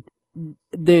tested.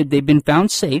 They've been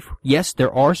found safe. Yes,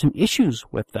 there are some issues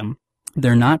with them.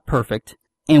 They're not perfect.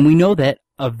 And we know that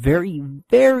a very,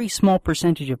 very small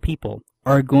percentage of people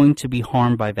are going to be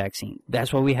harmed by vaccine.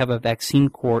 That's why we have a vaccine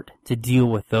court to deal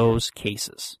with those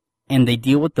cases. And they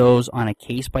deal with those on a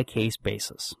case-by-case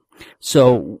basis.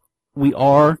 So we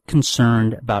are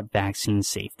concerned about vaccine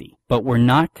safety, but we're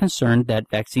not concerned that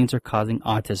vaccines are causing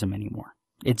autism anymore.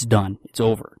 It's done. It's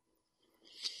over.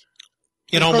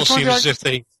 It almost seems as if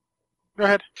they... Go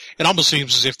ahead. It almost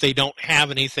seems as if they don't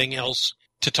have anything else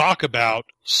to talk about,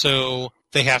 so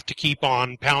they have to keep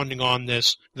on pounding on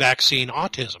this vaccine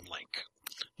autism link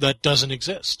that doesn't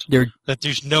exist, that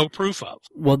there's no proof of.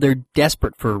 Well, they're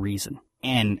desperate for a reason.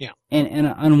 And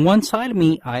on one side of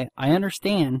me, I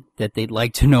understand that they'd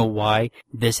like to know why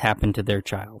this happened to their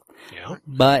child. Yeah.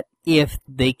 But if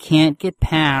they can't get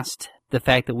past the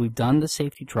fact that we've done the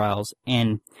safety trials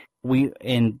and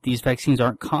these vaccines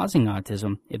aren't causing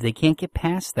autism, if they can't get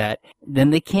past that, then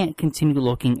they can't continue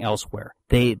looking elsewhere.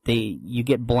 You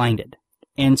get blinded.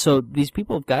 And so these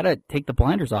people have got to take the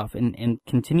blinders off and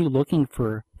continue looking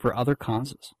for other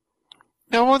causes.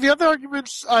 Now, one of the other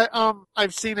arguments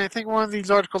I've seen, I think one of these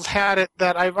articles had it,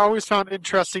 that I've always found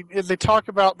interesting, is they talk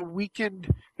about the weakened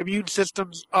immune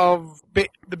systems of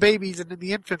the babies and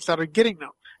the infants that are getting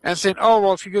them. And saying, oh,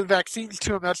 well, if you give vaccines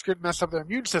to them, that's going to mess up their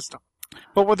immune system.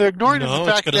 But what they're ignoring is the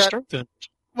fact that...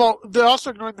 Well, they're also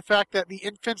ignoring the fact that the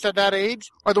infants at that age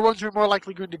are the ones who are more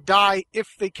likely going to die if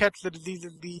they catch the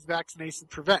diseases these vaccinations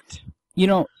prevent.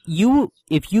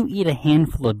 If you eat a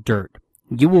handful of dirt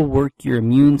you will work your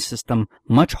immune system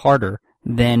much harder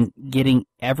than getting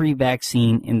every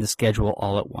vaccine in the schedule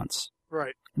all at once.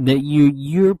 Right. That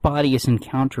your body is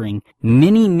encountering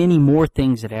many, many more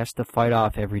things it has to fight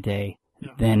off every day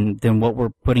than what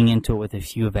we're putting into it with a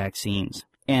few vaccines.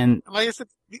 And like I said,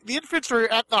 the infants are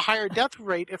at the higher death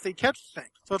rate if they catch the thing.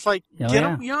 So it's like, get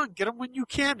them young, get them when you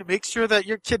can to make sure that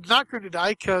your kid's not going to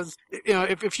die. Because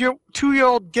if your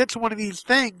 2-year-old gets one of these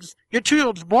things, your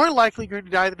 2-year-old's more likely going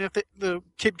to die than if the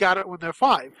kid got it when they're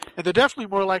 5, and they're definitely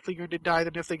more likely going to die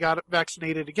than if they got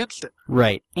vaccinated against it.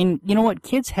 Right, and you know what?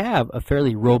 Kids have a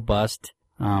fairly robust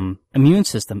immune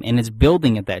system, and it's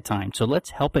building at that time. So let's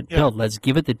help it build. Let's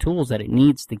give it the tools that it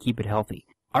needs to keep it healthy.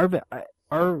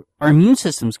 Our immune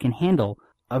systems can handle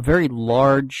a very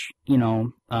large,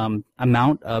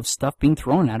 amount of stuff being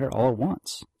thrown at it all at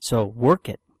once. So work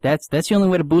it. That's the only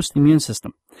way to boost the immune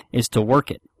system, is to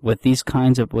work it with these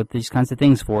kinds of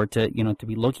things for it to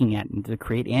be looking at and to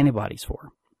create antibodies for.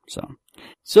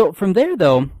 So from there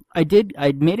though, I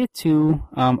made it to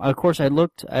of course I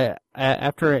looked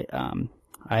after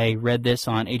I read this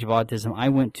on Age of Autism. I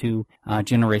went to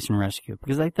Generation Rescue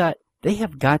because I thought they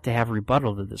have got to have a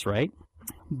rebuttal to this, right?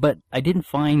 But I didn't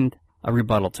find a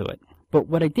rebuttal to it. But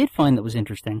what I did find that was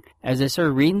interesting, as I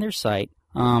started reading their site,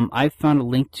 I found a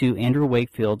link to Andrew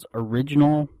Wakefield's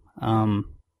original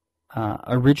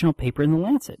paper in the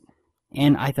Lancet,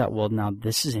 and I thought, well, now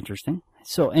this is interesting.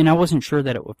 So, and I wasn't sure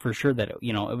that it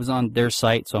was on their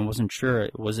site, so I wasn't sure.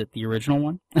 Was it the original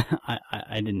one?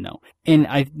 I didn't know. And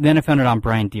then I found it on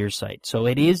Brian Deere's site, so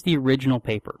it is the original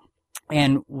paper.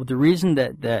 And the reason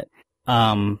that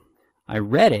I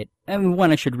read it, I mean,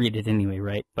 one, I should read it anyway,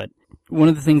 right? But one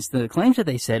of the claims that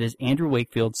they said is Andrew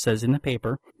Wakefield says in the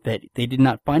paper that they did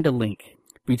not find a link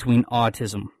between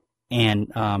autism and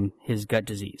his gut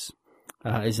disease.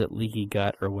 Is it leaky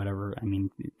gut or whatever? I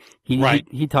mean,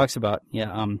 he talks about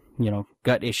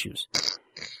gut issues.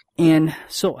 And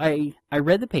so I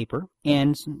read the paper,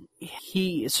 and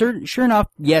sure enough,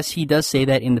 yes, he does say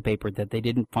that in the paper that they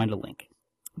didn't find a link.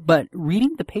 But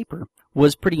reading the paper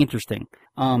was pretty interesting.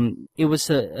 It was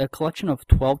a collection of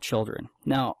 12 children.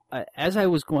 Now, as I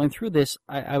was going through this,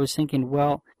 I was thinking,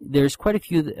 well, there's quite a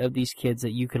few of these kids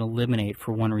that you can eliminate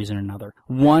for one reason or another.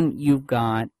 One, you've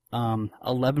got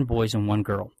 11 boys and 1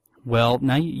 girl. Well,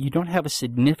 now you don't have a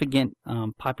significant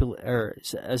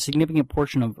a significant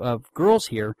portion of girls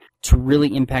here to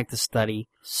really impact the study.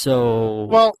 So,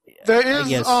 well, there is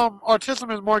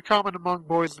autism is more common among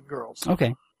boys than girls.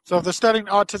 Okay. So if they're studying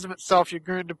autism itself, you're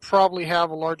going to probably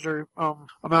have a larger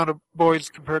amount of boys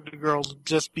compared to girls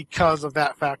just because of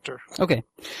that factor. Okay.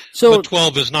 So, but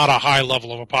 12 is not a high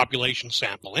level of a population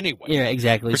sample anyway. Yeah,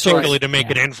 exactly. Particularly to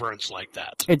make an inference like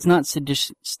that. It's not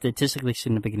statistically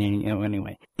significant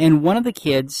anyway. And one of the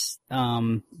kids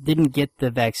didn't get the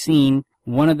vaccine.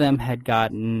 One of them had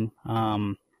gotten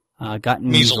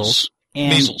measles.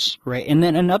 Measles. Right. And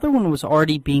then another one was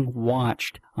already being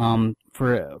watched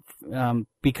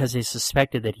because they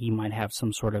suspected that he might have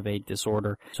some sort of a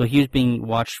disorder. So he was being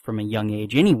watched from a young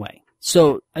age anyway.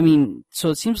 So, I mean,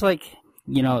 it seems like,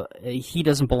 he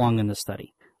doesn't belong in the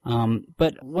study.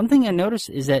 But one thing I noticed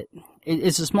is that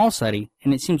it's a small study,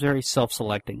 and it seems very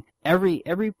self-selecting. Every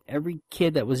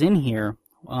kid that was in here,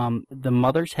 the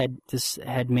mothers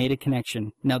had made a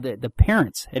connection. Now, the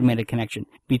parents had made a connection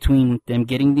between them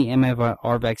getting the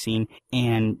MMR vaccine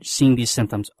and seeing these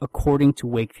symptoms, according to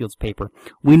Wakefield's paper.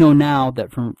 We know now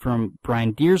that from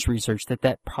Brian Deere's research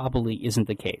that probably isn't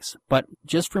the case. But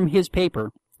just from his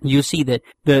paper, you see that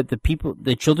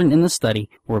the children in the study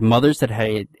were mothers that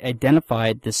had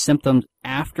identified the symptoms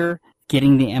after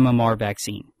getting the MMR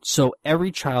vaccine. So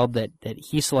every child that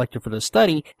he selected for the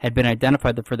study had been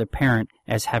identified for the parent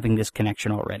as having this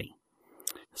connection already.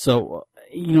 So,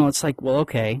 it's like, well,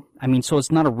 okay. I mean, so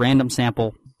it's not a random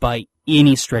sample by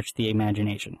any stretch of the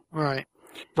imagination. Right.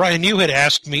 Brian, you had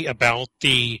asked me about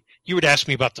the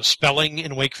spelling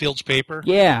in Wakefield's paper.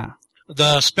 Yeah.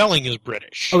 The spelling is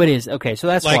British. Oh, it is. Okay, so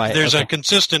that's why. There's a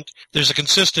consistent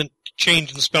change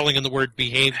in the spelling in the word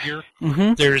behavior.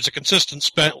 Mm-hmm. There is a consistent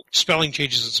spelling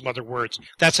changes in some other words.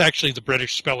 That's actually the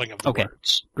British spelling of the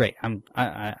words. Great.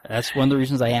 That's one of the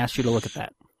reasons I asked you to look at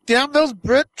that. Damn those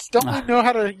Brits! Don't they know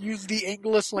how to use the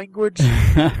English language?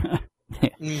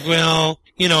 Well,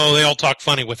 they all talk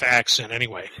funny with accent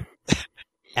anyway.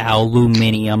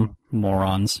 Aluminium,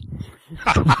 morons.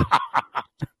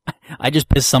 I just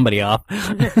pissed somebody off.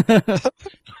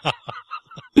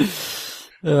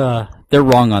 They're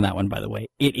wrong on that one, by the way.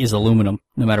 It is aluminum,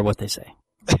 no matter what they say.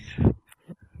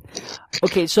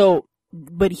 Okay, so,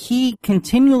 but he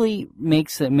continually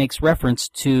makes reference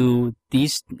to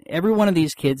these. Every one of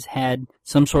these kids had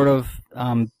some sort of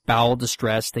bowel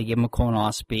distress. They gave him a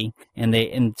colonoscopy,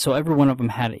 and so every one of them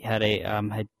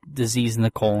had disease in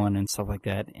the colon and stuff like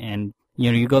that. And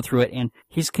you go through it, and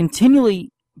he's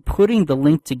continually putting the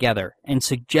link together and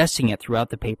suggesting it throughout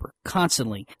the paper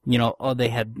constantly. They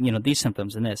had these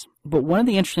symptoms and this. But one of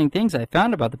the interesting things I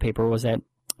found about the paper was that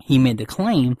he made the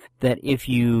claim that if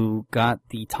you got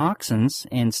the toxins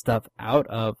and stuff out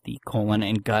of the colon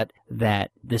and gut,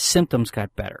 that the symptoms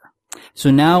got better.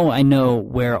 So now I know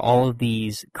where all of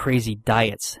these crazy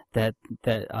diets that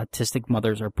autistic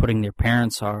mothers are putting their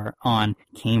parents on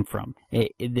came from.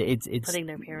 It's putting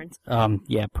their parents.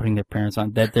 Putting their parents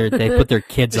on that they put their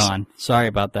kids on. Sorry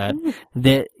about that.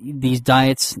 These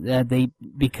diets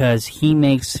because he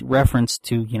makes reference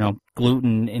to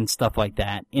gluten and stuff like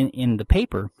that in the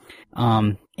paper,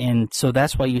 and so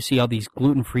that's why you see all these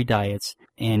gluten-free diets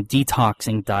and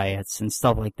detoxing diets and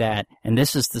stuff like that. And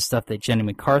this is the stuff that Jenny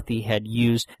McCarthy had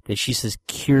used that she says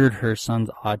cured her son's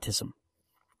autism.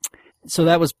 So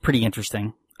that was pretty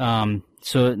interesting.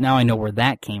 So now I know where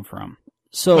that came from.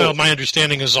 So, my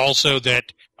understanding is also that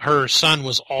her son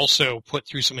was also put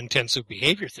through some intensive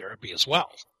behavior therapy as well.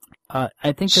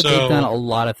 I think that they've done a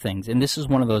lot of things, and this is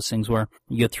one of those things where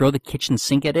you throw the kitchen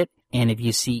sink at it, and if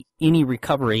you see any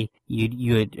recovery,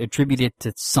 you attribute it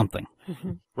to something.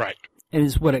 Mm-hmm. Right. It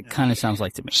is what it kind of sounds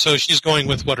like to me. So she's going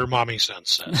with what her mommy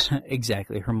sense says.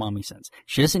 Exactly, her mommy sense.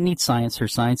 She doesn't need science. Her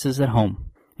science is at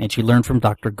home, and she learned from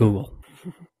Dr. Google.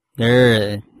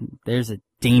 There's a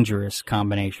dangerous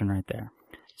combination right there.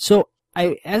 So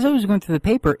as I was going through the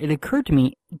paper, it occurred to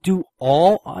me, do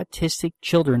all autistic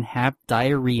children have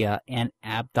diarrhea and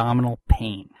abdominal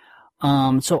pain?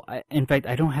 In fact,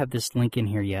 I don't have this link in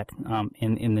here yet,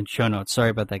 in the show notes. Sorry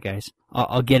about that, guys.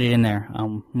 I'll get it in there,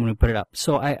 when we put it up.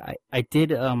 So I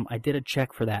did a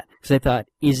check for that, because I thought,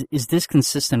 is this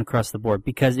consistent across the board?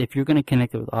 Because if you're going to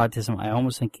connect it with autism, I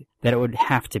almost think that it would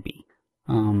have to be.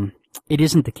 It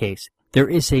isn't the case. There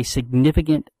is a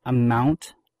significant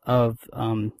amount of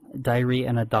diarrhea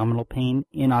and abdominal pain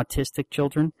in autistic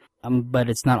children, but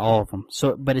it's not all of them.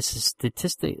 But it's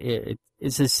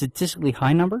a statistically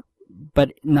high number,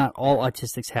 but not all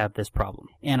autistics have this problem.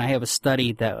 And I have a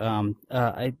study that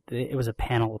it was a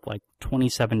panel of like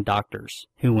 27 doctors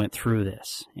who went through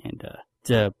this and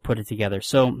to put it together.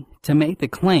 So to make the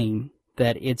claim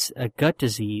that it's a gut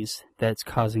disease that's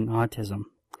causing autism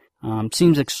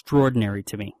seems extraordinary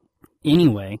to me.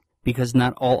 Anyway, because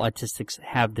not all autistics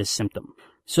have this symptom.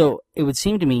 So it would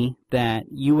seem to me that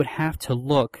you would have to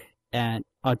look at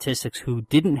autistics who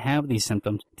didn't have these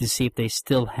symptoms to see if they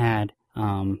still had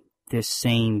this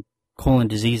same colon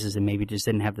diseases and maybe just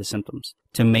didn't have the symptoms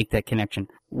to make that connection,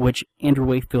 which Andrew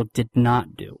Wakefield did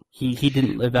not do. He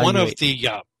didn't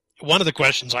evaluate. One of the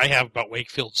questions I have about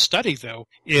Wakefield's study, though,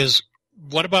 is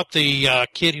what about the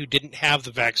kid who didn't have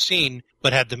the vaccine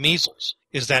but had the measles?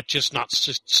 Is that just not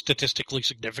statistically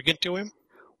significant to him?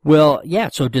 Well, yeah.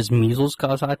 So does measles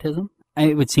cause autism?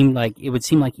 It would seem like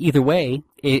either way,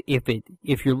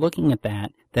 if you're looking at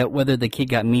that whether the kid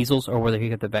got measles or whether he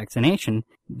got the vaccination,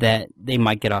 that they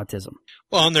might get autism.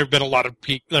 Well, and there have been a lot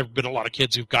of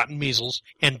kids who've gotten measles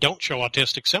and don't show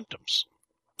autistic symptoms.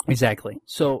 Exactly.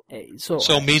 So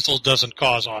measles doesn't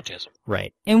cause autism.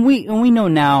 Right. And we know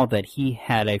now that he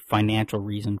had a financial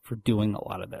reason for doing a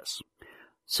lot of this.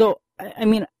 So, I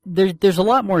mean, there's a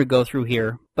lot more to go through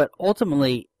here, but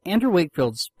ultimately, Andrew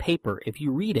Wakefield's paper, if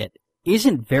you read it,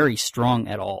 isn't very strong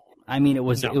at all. I mean, it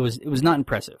was not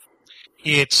impressive.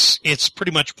 It's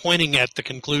pretty much pointing at the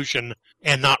conclusion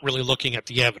and not really looking at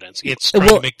the evidence. It's trying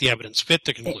to make the evidence fit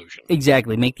the conclusion.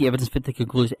 Exactly, make the evidence fit the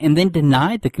conclusion, and then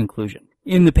deny the conclusion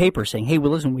in the paper, saying, hey,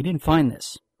 well, listen, we didn't find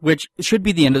this, which should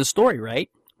be the end of the story, right?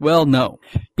 Well, no,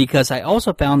 because I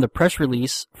also found the press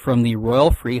release from the Royal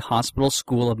Free Hospital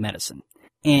School of Medicine.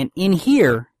 And in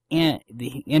here,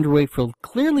 Andrew Wakefield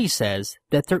clearly says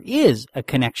that there is a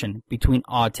connection between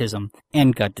autism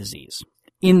and gut disease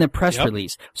in the press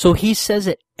release. So he says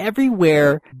it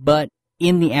everywhere but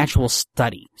in the actual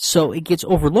study. So it gets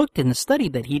overlooked in the study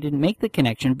that he didn't make the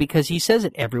connection because he says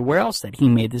it everywhere else that he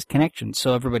made this connection.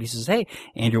 So everybody says, hey,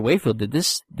 Andrew Wakefield did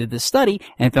this study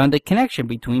and found a connection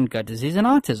between gut disease and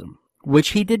autism, which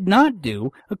he did not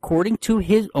do according to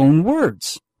his own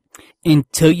words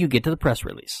until you get to the press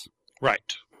release.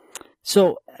 Right.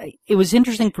 So it was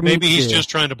interesting for me. Maybe he's just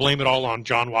trying to blame it all on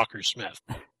John Walker Smith.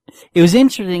 It was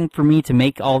interesting for me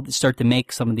to start to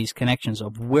make some of these connections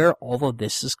of where all of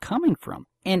this is coming from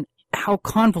and how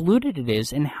convoluted it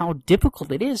is and how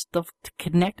difficult it is to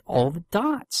connect all the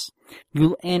dots.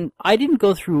 And I didn't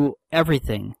go through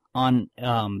everything the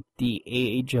not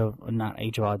Age of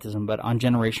Autism, but on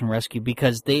Generation Rescue,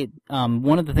 because they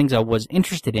one of the things I was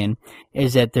interested in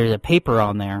is that there's a paper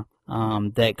on there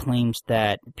that claims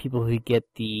that people who get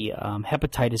the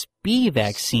hepatitis B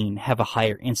vaccine have a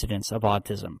higher incidence of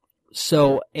autism.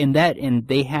 So, and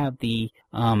they have the,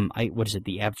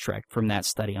 the abstract from that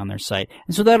study on their site.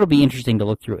 And so that'll be interesting to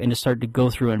look through and to start to go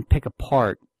through and pick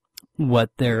apart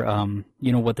what they're,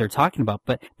 what they're talking about.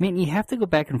 But, man, you have to go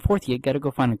back and forth. You got to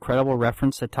go find a credible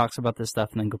reference that talks about this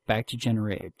stuff and then go back to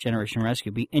Generation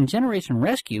Rescue. And Generation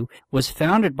Rescue was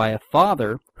founded by a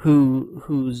father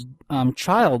whose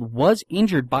child was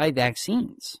injured by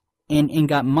vaccines and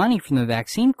got money from the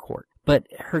vaccine court. But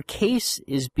her case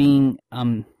is being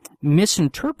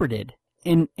misinterpreted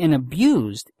and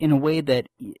abused in a way that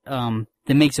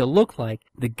that makes it look like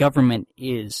the government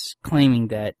is claiming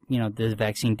that the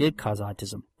vaccine did cause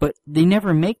autism. But they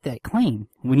never make that claim.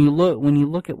 When you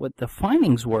look at what the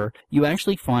findings were, you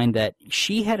actually find that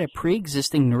she had a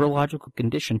pre-existing neurological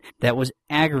condition that was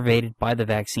aggravated by the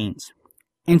vaccines.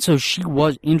 And so she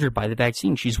was injured by the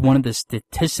vaccine. She's one of the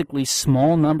statistically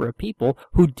small number of people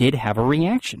who did have a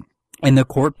reaction. And the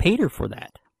court paid her for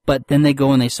that. But then they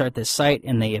go and they start this site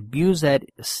and they abuse that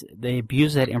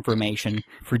information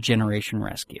for Generation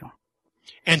Rescue.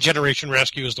 And Generation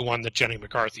Rescue is the one that Jenny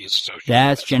McCarthy is associated with.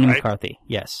 That's Jenny right? McCarthy,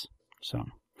 yes. So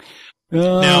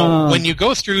now, when you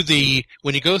go through the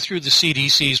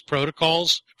CDC's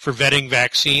protocols for vetting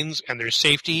vaccines and their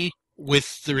safety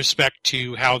with respect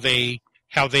to how they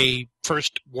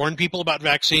first warn people about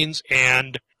vaccines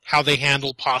and how they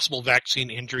handle possible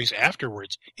vaccine injuries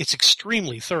afterwards, it's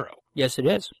extremely thorough. Yes, it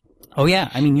is. Oh, yeah.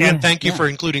 I mean, and thank you for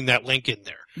including that link in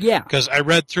there. Yeah. Because I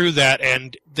read through that,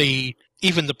 and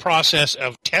even the process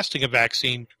of testing a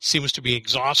vaccine seems to be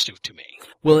exhaustive to me.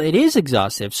 Well, it is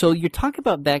exhaustive. So you talk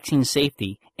about vaccine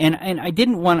safety, and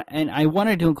I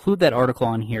wanted to include that article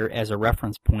on here as a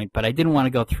reference point, but I didn't want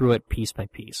to go through it piece by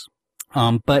piece.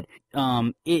 But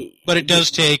it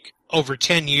does take over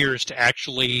 10 years to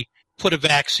actually put a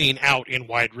vaccine out in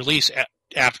wide release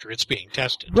after it's being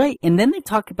tested. Right, and then they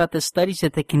talk about the studies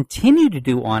that they continue to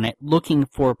do on it, looking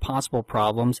for possible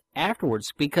problems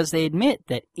afterwards, because they admit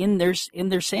that in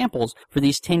their samples for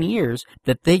these 10 years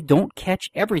that they don't catch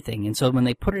everything, and so when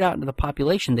they put it out into the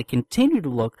population, they continue to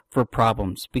look for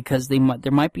problems because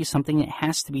there might be something that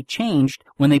has to be changed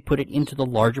when they put it into the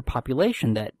larger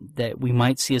population that we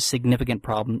might see a significant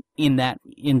problem in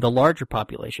the larger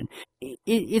population.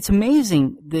 It's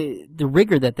amazing the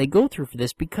rigor that they go through for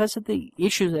this because of the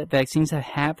issues that vaccines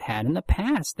have had in the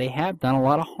past. They have done a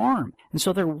lot of harm, and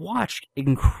so they're watched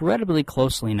incredibly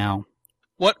closely now.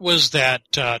 What was that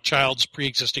child's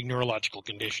pre-existing neurological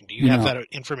condition? Do you have that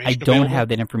information I available? don't have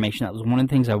that information. That was one of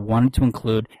the things I wanted to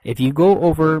include. If you go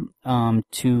over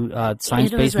to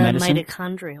science-based medicine... It was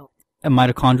mitochondrial. A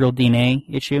mitochondrial DNA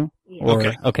issue?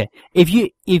 Yeah. Okay. If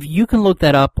you can look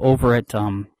that up over at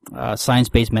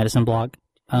Science-Based Medicine blog,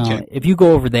 if you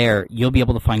go over there, you'll be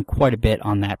able to find quite a bit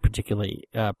on that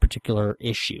particular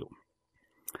issue.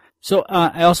 So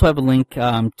I also have a link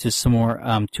to some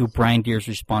more to Brian Deere's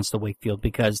response to Wakefield,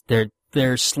 because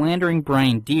they're slandering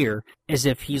Brian Deere as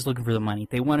if he's looking for the money.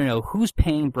 They want to know who's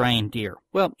paying Brian Deere.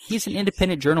 Well, he's an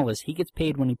independent journalist. He gets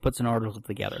paid when he puts an article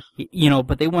together.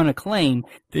 But they want to claim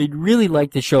they'd really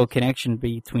like to show a connection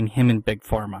between him and Big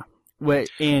Pharma.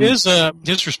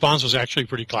 His response was actually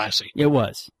pretty classy. It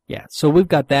was, yeah. So we've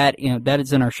got that. That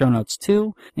is in our show notes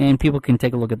too, and people can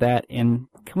take a look at that. And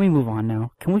can we move on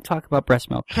now? Can we talk about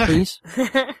breast milk, please?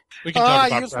 We can talk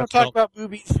about you just want to talk about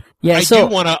boobies. Yeah.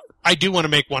 I do want to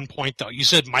make one point though. You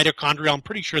said mitochondrial. I'm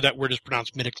pretty sure that word is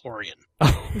pronounced midichlorian.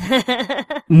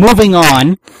 Moving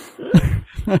on.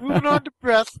 Moving on to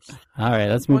breasts. All right,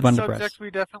 let's move on to breasts. One subject we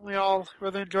definitely all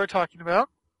rather enjoy talking about.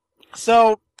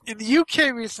 So, in the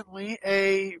UK recently,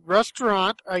 a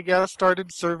restaurant, I guess,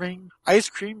 started serving ice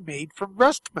cream made from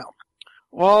breast milk.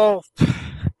 Well,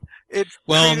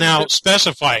 now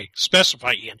specify,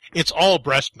 Ian. It's all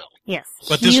breast milk. Yes.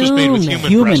 But this was made with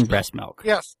human breast milk.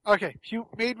 Yes. Okay.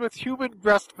 Made with human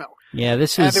breast milk. Yeah,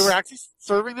 this is. And they were actually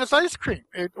serving this ice cream.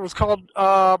 It was called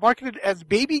marketed as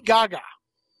Baby Gaga.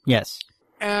 Yes.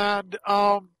 And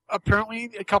apparently,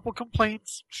 a couple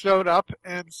complaints showed up,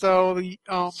 and so the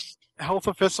health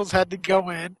officials had to go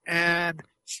in and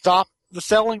stop the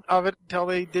selling of it until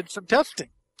they did some testing.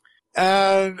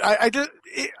 And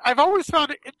I've always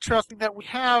found it interesting that we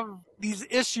have these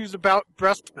issues about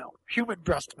breast milk, human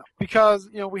breast milk, because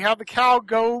we have the cow,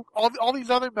 goat, all these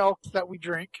other milks that we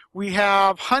drink. We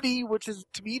have honey, which is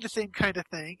to me the same kind of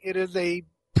thing. It is a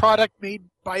product made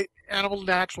by animals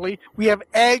naturally. We have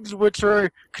eggs, which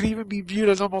could even be viewed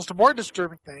as almost a more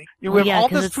disturbing thing. We have all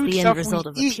because this it's food the end stuff result we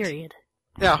of a eat. period.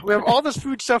 Yeah, we have all this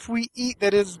food stuff we eat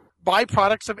that is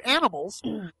byproducts of animals,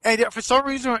 and yet for some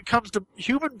reason when it comes to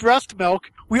human breast milk,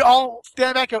 we all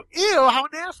stand back and go, ew, how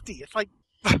nasty. It's like...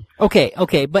 Okay,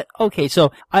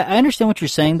 so I understand what you're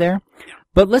saying there,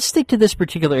 but let's stick to this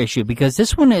particular issue, because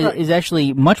this one is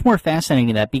actually much more fascinating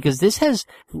than that, because this has,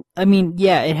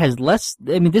 it has less,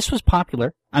 this was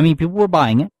popular. People were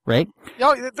buying it, right?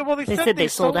 Yeah, well, they said they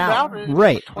sold out.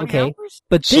 Right, okay. Hours.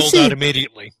 But this sold out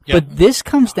immediately. Yeah. But this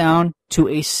comes down to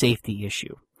a safety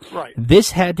issue. Right.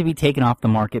 This had to be taken off the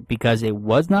market because it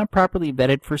was not properly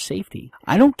vetted for safety.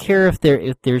 I don't care if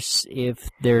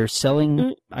they're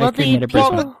selling ice cream at a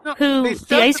breast milk. The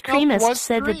ice creamist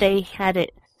said that they had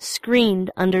it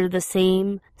screened under the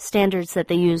same standards that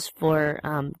they use for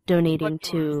donating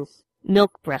to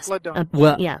milk breast.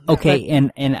 Okay,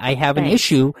 and I have an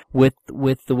issue with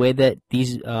the way that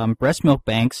these breast milk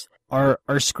banks are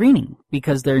screening,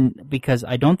 because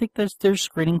I don't think they're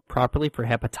screening properly for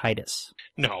hepatitis.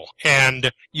 No,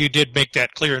 and you did make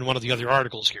that clear in one of the other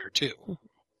articles here too.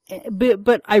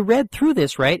 But I read through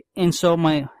this, right? And so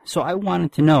I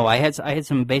wanted to know. I had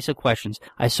some basic questions.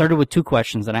 I started with 2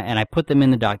 questions, and I put them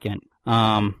in the document.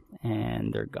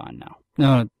 And they're gone now.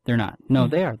 No, they're not. No,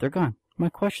 they are. They're gone. My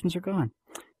questions are gone.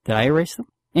 Did I erase them?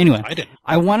 Anyway, I didn't.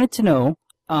 I wanted to know,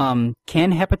 can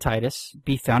hepatitis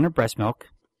be found in breast milk,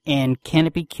 and can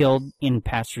it be killed in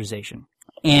pasteurization?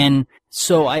 And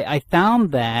so I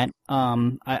found that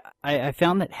I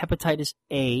found that hepatitis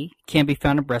A can be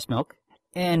found in breast milk,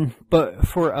 but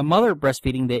for a mother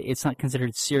breastfeeding, that it's not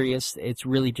considered serious. It's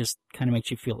really just kind of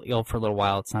makes you feel ill for a little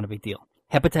while. It's not a big deal.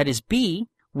 Hepatitis B,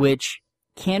 which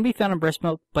can be found in breast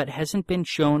milk, but hasn't been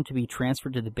shown to be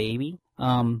transferred to the baby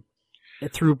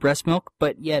through breast milk,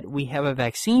 but yet we have a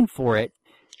vaccine for it,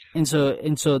 and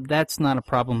so that's not a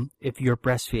problem if you're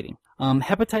breastfeeding.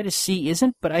 Hepatitis C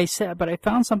isn't, but I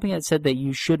found something that said that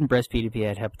you shouldn't breastfeed if you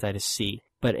had hepatitis C,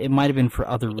 but it might have been for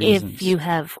other reasons. If you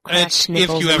have cracked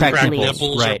nipples, if you have cracked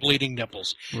nipples, or bleeding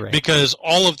nipples, right. Because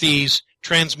all of these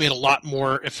transmit a lot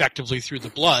more effectively through the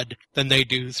blood than they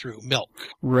do through milk.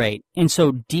 Right. And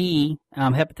so D,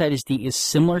 hepatitis D is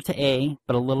similar to A,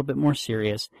 but a little bit more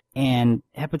serious. And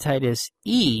hepatitis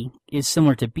E is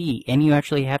similar to B, and you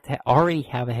actually have to already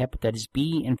have a hepatitis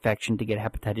B infection to get a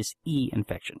hepatitis E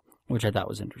infection, which I thought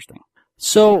was interesting.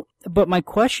 So, but my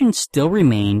question still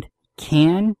remained,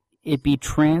 can it be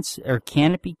can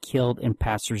it be killed in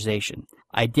pasteurization?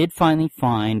 I did finally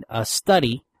find a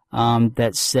study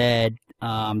that said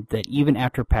that even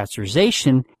after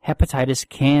pasteurization, hepatitis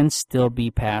can still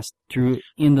be passed through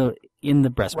in the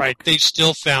breast milk. Right. They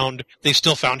still found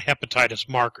hepatitis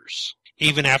markers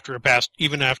even after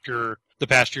the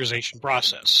pasteurization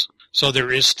process. So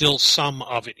there is still some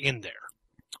of it in there.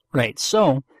 Right.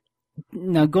 So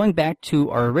now going back to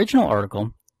our original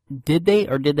article, did they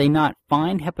or did they not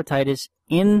find hepatitis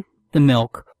in the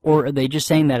milk, or are they just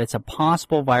saying that it's a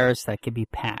possible virus that could be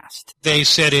passed? They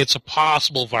said it's a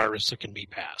possible virus that can be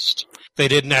passed. They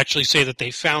didn't actually say that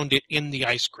they found it in the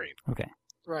ice cream. Okay.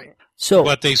 Right. So,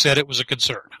 but they said it was a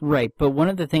concern. Right, but one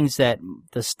of the things that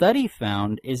the study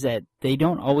found is that they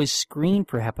don't always screen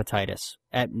for hepatitis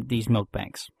at these milk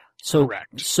banks. So,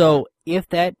 correct. So if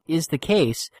that is the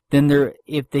case, then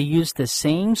if they use the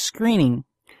same screening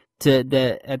at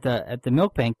the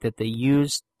milk bank that they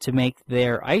use to make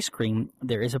their ice cream,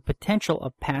 there is a potential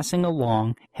of passing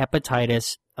along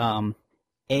hepatitis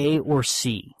A or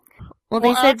C. Well,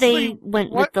 they said they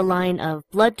went with the line of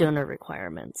blood donor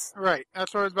requirements. Right,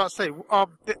 that's what I was about to say.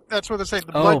 That's what they're saying,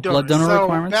 the blood donor. Blood donor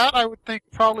requirements? That I would think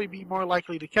probably be more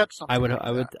likely to catch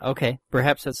something. Okay,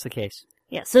 perhaps that's the case.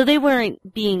 Yeah, so they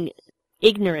weren't being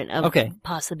ignorant of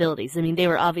possibilities. I mean, they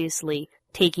were obviously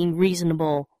taking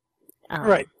reasonable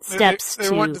steps they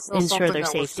to to ensure their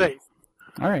safety. Safe.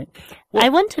 All right. Well, I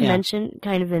want to mention,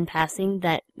 kind of in passing,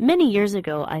 that many years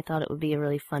ago I thought it would be a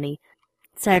really funny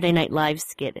Saturday Night Live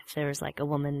skit if there was like a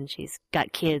woman and she's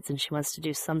got kids and she wants to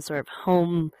do some sort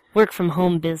of work from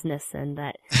home business, and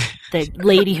that the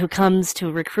lady who comes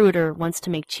to recruit her wants to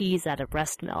make cheese out of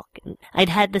breast milk. And I'd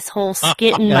had this whole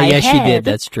skit in my head. Yeah, she did.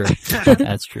 That's true.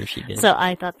 That's true. She did. So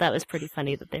I thought that was pretty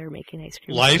funny that they were making ice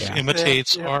cream. Life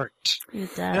imitates art.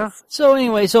 It does. Yeah. So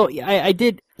anyway, I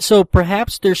did. So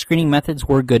perhaps their screening methods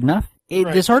were good enough.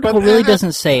 This article But really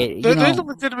doesn't say it. There's a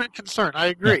legitimate concern. I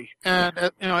agree. Yeah.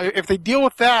 And if they deal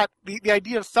with that, the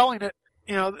idea of selling it,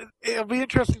 it'll be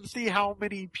interesting to see how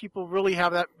many people really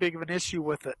have that big of an issue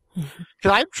with it.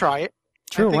 Because I'd try it.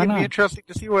 Sure, I think why it'd not? be interesting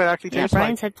to see what it actually tastes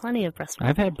Brian's like. had plenty of breast milk.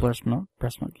 I've had breast milk.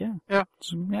 Yeah. Yeah.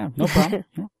 So, yeah, no problem.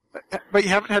 Yeah. But you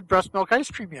haven't had breast milk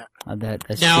ice cream yet.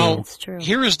 That's Now, true. That's true.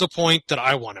 Here is the point that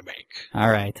I want to make. All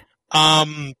right.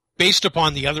 Based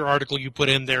upon the other article you put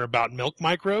in there about milk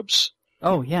microbes,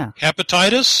 Oh, yeah.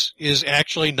 hepatitis is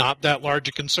actually not that large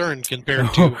a concern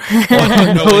compared to what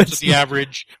you know into the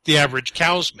average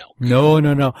cow's milk. No.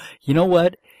 You know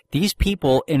what? These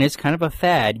people, and it's kind of a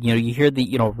fad, you hear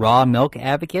the, raw milk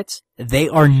advocates, they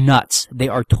are nuts. They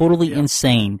are totally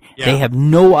insane. Yeah. They have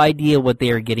no idea what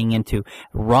they are getting into.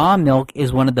 Raw milk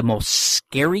is one of the most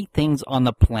scary things on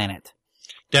the planet.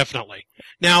 Definitely.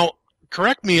 Now,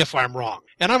 correct me if I'm wrong,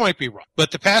 and I might be wrong,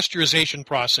 but the pasteurization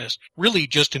process really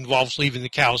just involves leaving the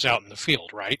cows out in the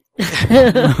field, right?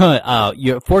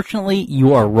 Fortunately,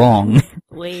 you are wrong.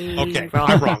 Way Okay, wrong.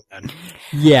 I'm wrong then.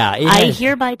 Yeah. I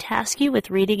hereby task you with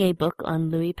reading a book on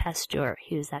Louis Pasteur.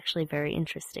 He was actually very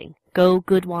interesting. Go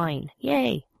good wine.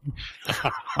 Yay.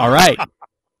 All right.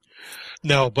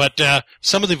 No, but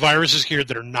some of the viruses here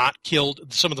that are not killed,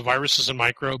 some of the viruses and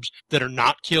microbes that are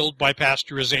not killed by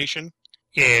pasteurization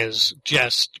is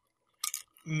just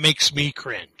makes me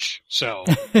cringe. So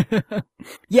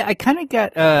Yeah, I kind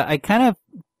of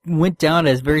went down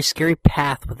a very scary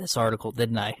path with this article,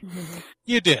 didn't I?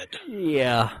 you did.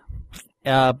 Yeah.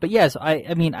 But yes,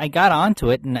 I got onto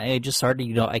it and I just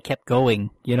started, I kept going,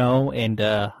 and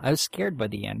I was scared by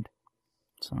the end.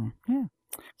 So, yeah.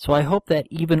 So I hope that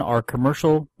even our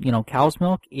commercial, cow's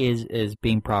milk is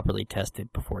being properly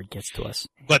tested before it gets to us.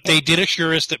 But they did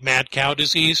assure us that mad cow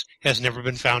disease has never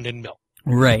been found in milk.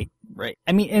 Right.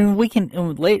 I mean, and we can,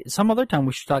 some other time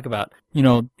we should talk about,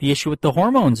 the issue with the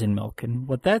hormones in milk and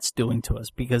what that's doing to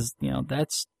us because,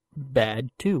 that's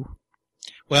bad too.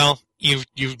 Well, you've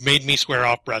made me swear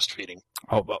off breastfeeding.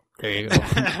 Oh, well, there you go.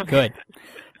 Good.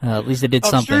 At least I did I'm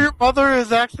something. sure your mother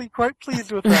is actually quite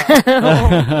pleased with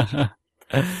that.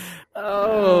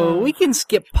 We can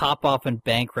skip pop-off and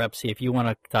bankruptcy if you want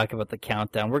to talk about the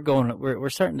countdown. We're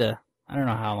starting to, I don't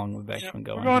know how long we've actually been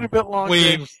going. We're going a bit longer.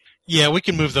 We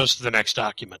can move those to the next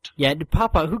document. Yeah,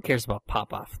 pop-off, who cares about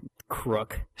pop-off?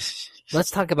 Crook.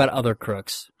 Let's talk about other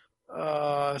crooks.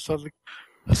 So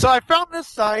I found this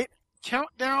site,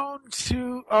 countdown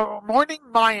to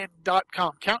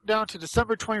morningmayan.com, countdown to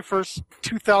December 21st,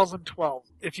 2012.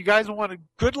 If you guys want a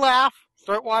good laugh,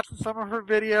 start watching some of her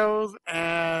videos,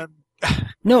 and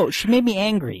No, she made me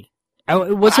angry. I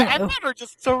found her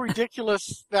just so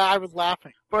ridiculous that I was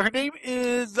laughing. But her name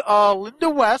is Linda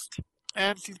West,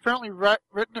 and she's apparently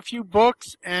written a few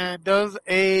books and does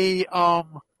a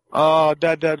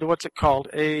what's it called?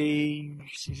 A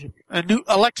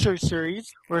lecture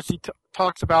series where she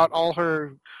talks about all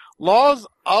her laws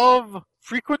of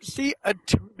frequency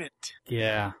attunement.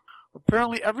 Yeah.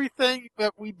 Apparently everything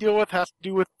that we deal with has to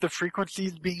do with the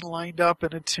frequencies being lined up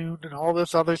and attuned and all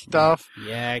this other stuff.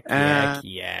 Yak.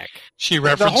 She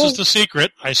references The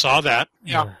Secret. I saw that.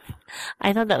 Yeah.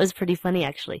 I thought that was pretty funny,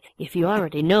 actually. If you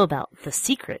already know about The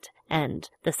Secret and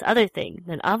this other thing,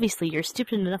 then obviously you're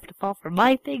stupid enough to fall for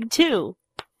my thing, too.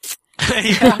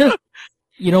 Yeah.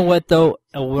 You know what, though?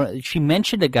 She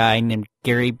mentioned a guy named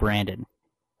Gary Braden.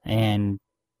 Gary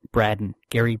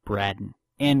Braden.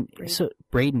 And so,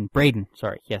 Braden,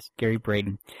 sorry, yes, Gary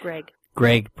Braden.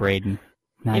 Greg Braden.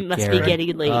 Not it must Gary. be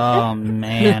getting late. Oh,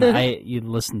 man. You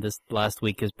listened this last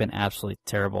week has been absolutely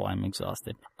terrible. I'm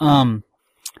exhausted.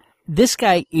 This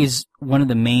guy is one of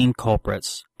the main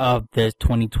culprits of the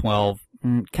 2012.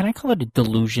 Can I call it a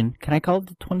delusion? Can I call it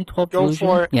the 2012 delusion?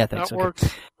 Go for it. Yeah, thanks. That okay.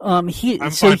 works. I'm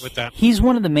fine with that. He's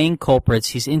one of the main culprits.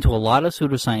 He's into a lot of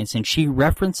pseudoscience, and she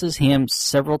references him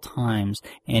several times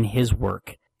in his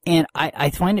work. And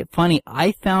I find it funny.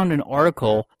 I found an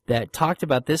article that talked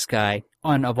about this guy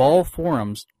on, of all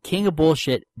forums, King of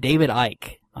Bullshit, David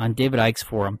Icke, on David Icke's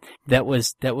forum, that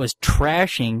was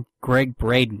trashing Greg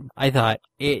Braden. I thought,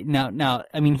 now,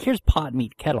 I mean, here's pot,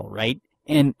 meat, kettle, right?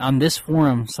 And on this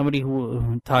forum, somebody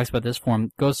who talks about this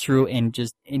forum goes through and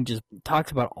just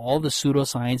talks about all the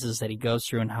pseudosciences that he goes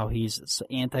through and how he's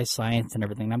anti-science and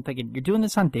everything. And I'm thinking, you're doing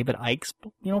this on David Icke's,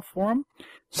 forum?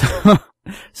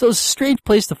 So it's a strange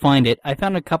place to find it. I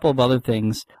found a couple of other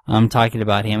things talking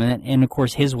about him, and of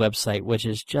course his website, which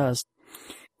is just,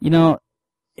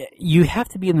 you have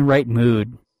to be in the right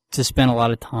mood to spend a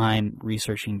lot of time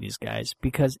researching these guys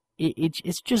because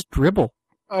it's just dribble.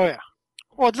 Oh, yeah.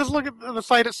 Well, just look at the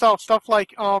site itself. Stuff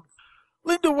like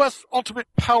Linda West's Ultimate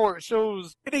Power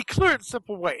shows in a clear and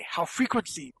simple way how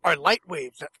frequencies are light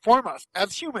waves that form us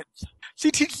as humans.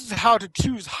 She teaches us how to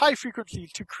choose high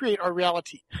frequencies to create our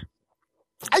reality.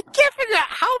 I can't figure out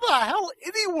how the hell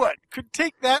anyone could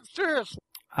take that seriously.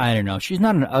 I don't know. She's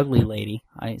not an ugly lady,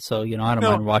 so I don't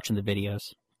mind watching the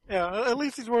videos. Yeah, at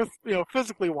least he's worth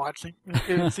physically watching.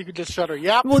 So you could just shut her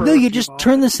yap. Well, for no, a you few just moments.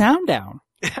 turn the sound down.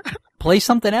 Play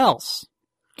something else.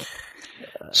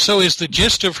 So is the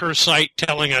gist of her site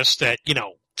telling us that,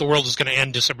 the world is going to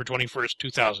end December 21st,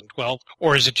 2012?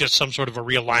 Or is it just some sort of a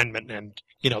realignment and,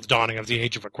 the dawning of the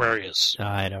age of Aquarius?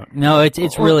 I don't know.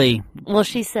 It's really Well,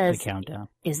 she the says, countdown.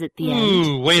 is it the end?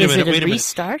 Ooh, wait a Is minute, it wait a minute.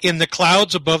 restart? In the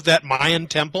clouds above that Mayan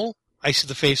temple, I see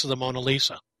the face of the Mona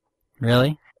Lisa.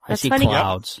 Really? I That's see funny.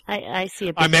 clouds. I see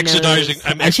a big I'm exercising. nose.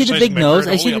 I'm I see the exercising big my nose.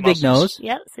 I pareidolia see the big muscles. nose.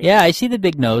 Yep. See? Yeah, I see the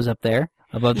big nose up there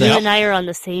above You that. and I are on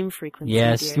the same frequency.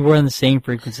 Yes, dear. we're on the same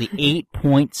frequency,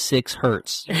 8.6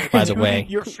 hertz, by the Tuning way.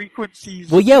 your frequencies.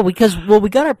 Well, yeah, because we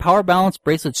got our power balance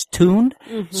bracelets tuned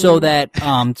Mhm. so that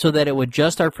it would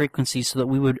adjust our frequency so that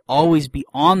we would always be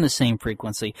on the same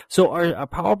frequency. So our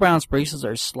power balance bracelets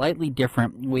are slightly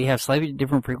different. We have slightly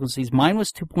different frequencies. Mine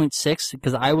was 2.6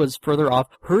 because I was further off.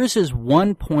 Hers is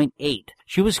 1.8.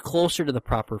 She was closer to the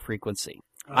proper frequency.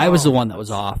 I was the one that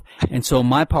was off, and so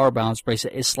my power balance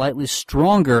bracelet is slightly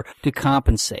stronger to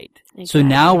compensate. So Exactly.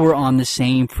 now we're on the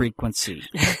same frequency.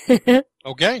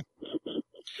 Okay.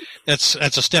 That's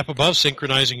a step above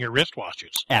synchronizing your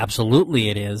wristwatches. Absolutely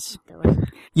it is.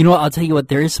 You know what, I'll tell you what,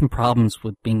 there is some problems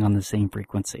with being on the same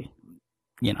frequency.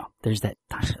 There's that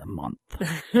time of the month.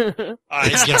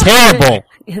 It's terrible.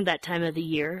 In that time of the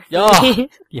year. Oh,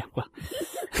 yeah, well.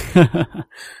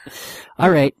 All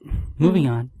right, moving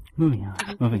on.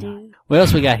 What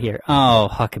else we got here? Oh,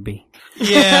 Huckabee.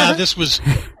 Yeah, this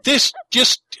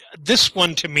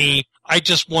one to me, I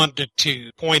just wanted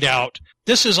to point out,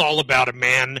 this is all about a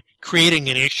man creating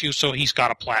an issue so he's got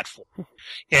a platform.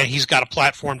 And he's got a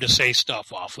platform to say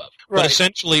stuff off of. But Right.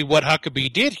 essentially what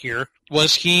Huckabee did here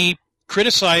was he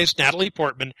criticized Natalie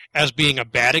Portman as being a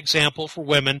bad example for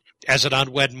women as an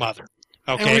unwed mother.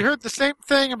 And we Okay? heard the same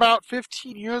thing about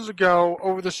 15 years ago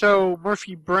over the show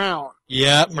Murphy Brown.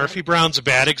 Yeah, Murphy Brown's a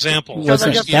bad example. Was Because I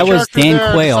it- guess the that was character Dan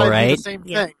there Quayle, decided to do right? The same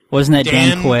Yeah. thing. Wasn't that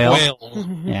Dan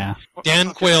Quayle? Yeah.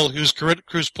 Dan Quayle, whose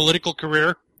political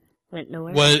career Went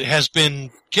nowhere. has been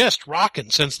just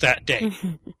rocking since that day.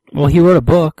 Well, he wrote a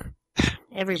book.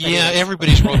 Everybody. Yeah, was.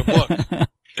 everybody's wrote a book.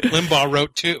 Limbaugh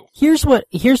wrote two. Here's what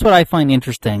I find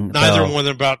interesting. Neither though. one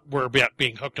of them were about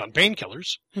being hooked on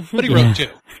painkillers, but he Yeah. wrote two.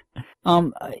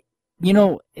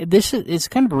 This is it's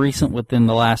kind of recent within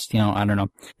the last,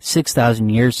 6,000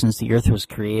 years since the Earth was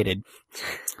created.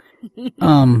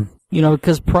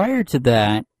 Because prior to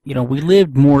that, we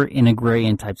lived more in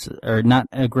agrarian types, or not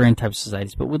agrarian type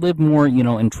societies, but we lived more,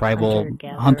 in tribal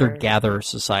hunter-gatherer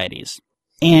societies.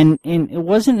 And it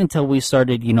wasn't until we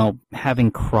started,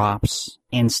 having crops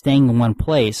and staying in one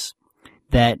place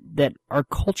that our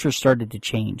culture started to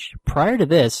change. Prior to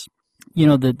this,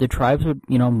 the tribes would,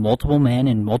 multiple men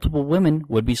and multiple women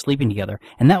would be sleeping together.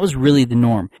 And that was really the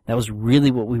norm. That was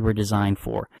really what we were designed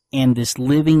for. And this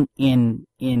living in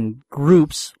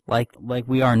groups like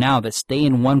we are now that stay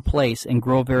in one place and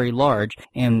grow very large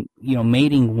and,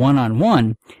 mating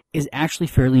one-on-one is actually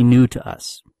fairly new to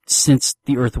us since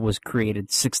the Earth was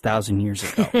created 6,000 years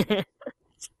ago.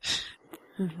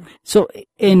 So,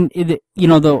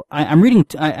 though I'm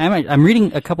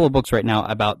reading a couple of books right now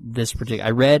about this particular.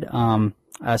 I read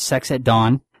Sex at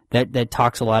Dawn that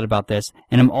talks a lot about this,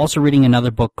 and I'm also reading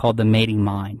another book called The Mating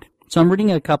Mind. So I'm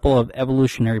reading a couple of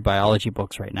evolutionary biology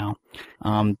books right now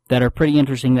that are pretty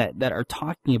interesting that are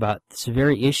talking about this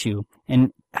very issue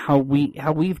and how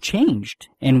we've changed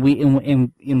and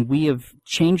we have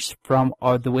changed from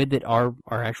the way that our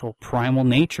actual primal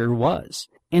nature was.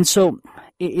 And so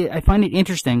I find it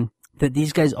interesting that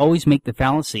these guys always make the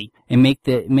fallacy and make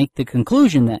the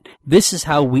conclusion that this is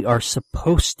how we are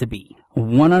supposed to be.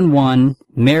 One-on-one,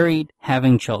 married,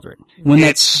 having children. When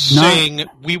It's that's not saying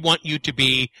we want you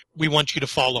to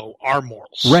follow our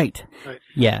morals. right. Right.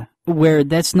 Yeah. Where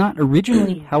that's not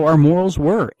originally how our morals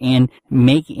were. And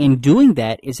doing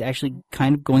that is actually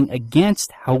kind of going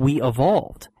against how we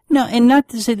evolved. No, and not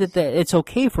to say that it's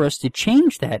okay for us to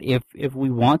change that if we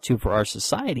want to for our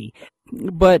society,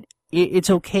 but it's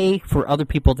okay for other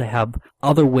people to have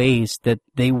other ways that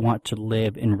they want to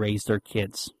live and raise their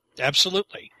kids.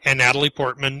 Absolutely. And Natalie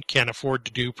Portman can afford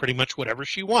to do pretty much whatever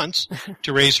she wants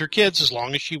to raise her kids as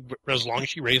long as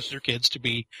she raises her kids to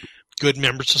be good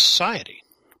members of society.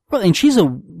 Well, and she's a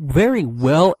very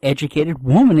well-educated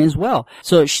woman as well.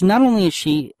 So she not only is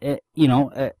she,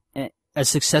 a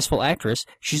successful actress,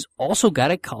 she's also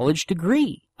got a college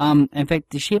degree. In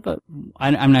fact, does she have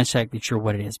I'm not exactly sure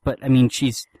what it is, but I mean,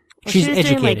 she's She was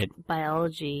educated. doing, like,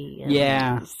 biology and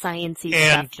sciencey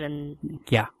stuff.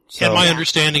 Yeah. So, And my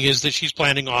understanding is that she's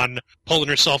planning on pulling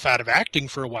herself out of acting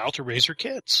for a while to raise her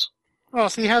kids. Well,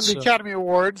 so he has the So- Academy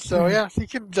Award, so yeah, he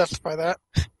can justify that.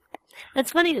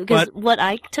 That's funny because what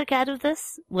I took out of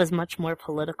this was much more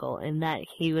political in that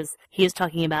he was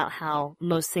talking about how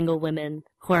most single women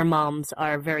who are moms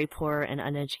are very poor and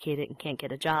uneducated and can't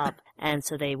get a job, and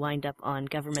so they wind up on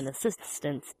government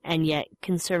assistance, and yet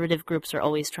conservative groups are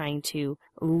always trying to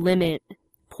limit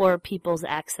poor people's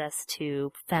access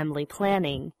to family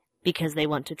planning because they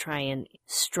want to try and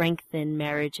strengthen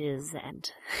marriages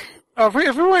and... If we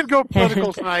want to go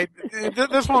political tonight,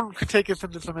 this one could take us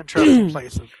into some interesting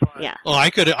places. Yeah. Well, I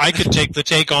could take the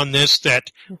take on this that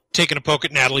taking a poke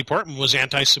at Natalie Portman was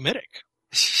anti-Semitic.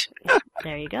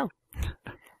 There you go.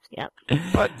 Yep.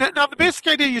 But now the basic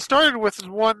idea you started with is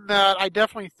one that I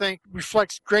definitely think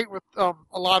reflects great with a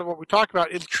lot of what we talk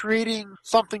about, is creating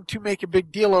something to make a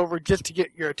big deal over just to get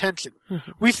your attention.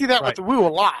 Mm-hmm. We see that with the Woo a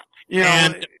lot. You know,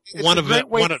 And one of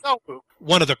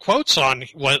the quotes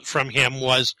from him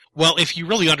was, "Well, if you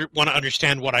really want to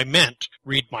understand what I meant,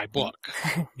 read my book."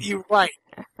 You're right.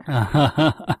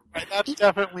 Right. That's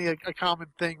definitely a common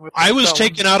thing with. I was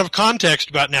taken out of context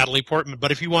about Natalie Portman,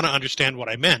 but if you want to understand what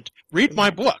I meant, read my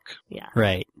book. Yeah.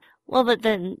 Right. Well, but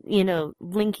then,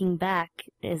 linking back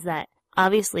is that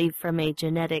obviously from a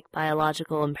genetic,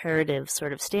 biological imperative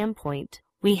sort of standpoint,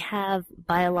 we have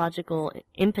biological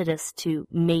impetus to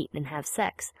mate and have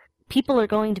sex. People are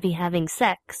going to be having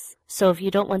sex, so if you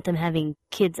don't want them having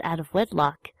kids out of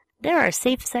wedlock, there are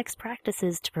safe sex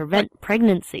practices to prevent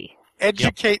pregnancy.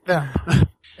 Educate them.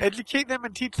 Educate them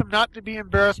and teach them not to be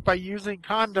embarrassed by using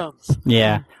condoms.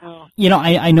 Yeah.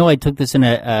 I know I took this in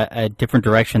a different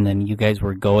direction than you guys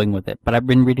were going with it, but I've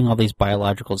been reading all these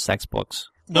biological sex books.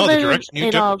 No, well, the direction you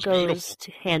it took all was goes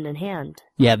hand in hand.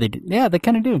 Yeah, they do. Yeah, they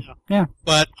kind of do. Yeah.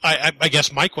 But I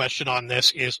guess my question on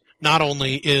this is, not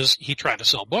only is he trying to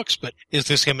sell books, but is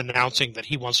this him announcing that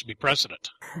he wants to be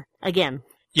president? Again.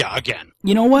 Yeah, again.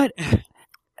 You know what?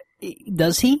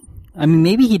 Does he? I mean,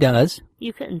 maybe he does.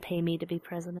 You couldn't pay me to be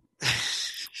president.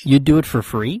 You'd do it for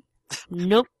free?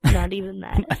 Nope, not even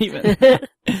that. Not even.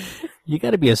 You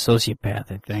got to be a sociopath,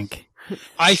 I think.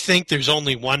 I think there's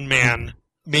only one man,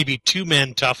 maybe two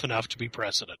men tough enough to be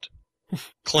president.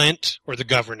 Clint or the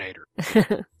governor.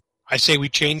 I say we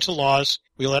change the laws,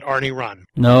 we let Arnie run.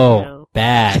 No.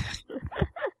 Bad.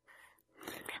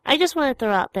 I just want to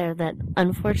throw out there that,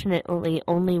 unfortunately,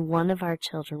 only one of our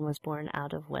children was born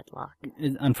out of wedlock.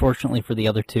 Unfortunately for the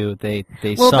other two, they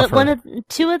suffer. Well, but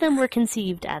two of them were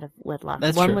conceived out of wedlock.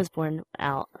 That's one true. was born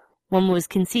out. One was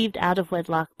conceived out of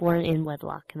wedlock, born in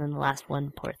wedlock, and then the last one,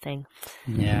 poor thing.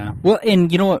 Yeah. Well,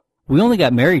 and you know what? We only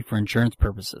got married for insurance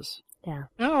purposes. Yeah.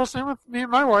 Yeah, well, same with me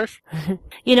and my wife.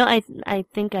 I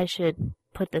think I should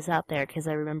put this out there because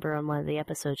I remember on one of the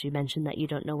episodes you mentioned that you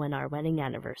don't know when our wedding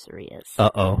anniversary is.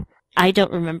 Uh-oh. I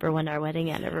don't remember when our wedding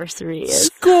anniversary is.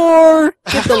 Score!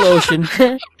 Get the lotion.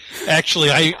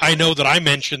 Actually, I know that I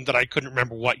mentioned that I couldn't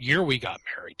remember what year we got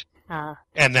married.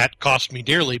 And that cost me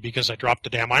dearly because I dropped the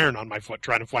damn iron on my foot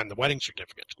trying to find the wedding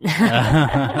certificate.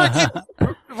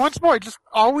 Once more, just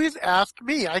always ask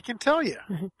me. I can tell you.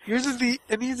 Yours is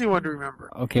an easy one to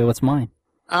remember. Okay, what's mine?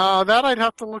 That I'd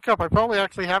have to look up. I probably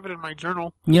actually have it in my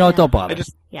journal. You know what? Don't bother. I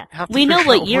just have to we know figure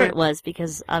what out year when. it was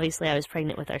because obviously I was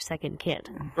pregnant with our second kid.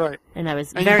 Right. And I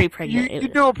was And very pregnant. You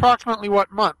know approximately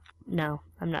what month. No,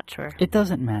 I'm not sure. It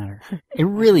doesn't matter. It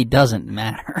really doesn't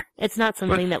matter. It's not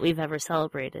something that we've ever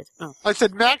celebrated. No. I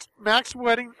said Mac's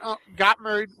wedding got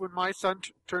married when my son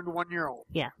turned 1 year old.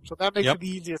 Yeah. So that makes it the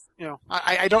easiest.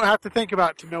 I don't have to think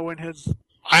about it to know when his.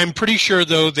 I'm pretty sure,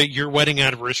 though, that your wedding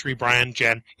anniversary, Brian,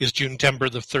 Jen, is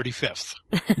June-tember the 35th.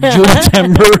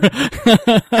 June-tember.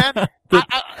 And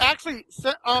I actually,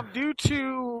 due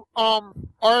to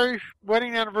our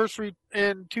wedding anniversary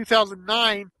in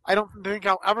 2009, I don't think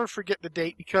I'll ever forget the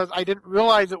date because I didn't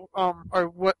realize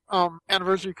what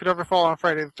anniversary could ever fall on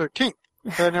Friday the 13th.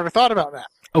 So I never thought about that.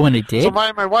 Oh, and it did? So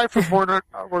my wife was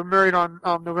were married on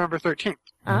November 13th.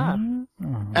 Ah.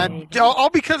 And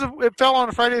all because it fell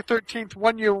on Friday the 13th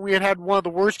 1 year when we had one of the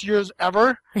worst years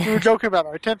ever. We were joking about it.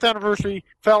 Our 10th anniversary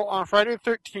fell on Friday the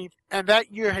 13th, and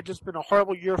that year had just been a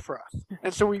horrible year for us.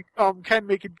 And so we kind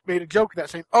of made a joke of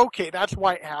that, saying, okay, that's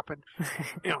why it happened.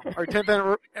 Our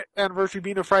 10th anniversary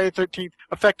being a Friday the 13th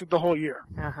affected the whole year.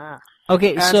 Uh-huh.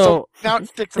 Okay, And so now it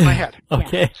sticks in my head.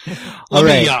 Okay.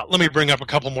 Let me bring up a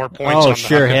couple more points on the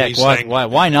sure, heck. thing.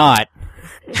 Why not?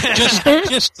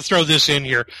 just to throw this in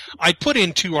here, I put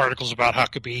in 2 articles about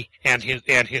Huckabee and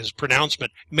his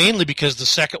pronouncement, mainly because the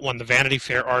second one, the Vanity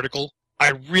Fair article, I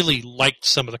really liked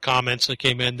some of the comments that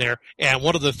came in there, and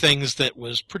one of the things that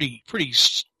was pretty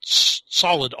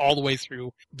solid all the way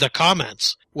through the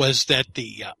comments was that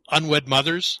the unwed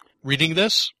mothers reading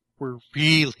this were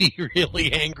really,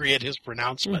 really angry at his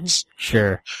pronouncements.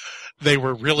 Sure. they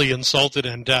were really insulted.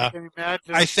 And Can you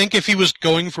imagine? I think if he was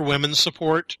going for women's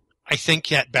support, I think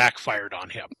that backfired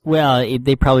on him. Well,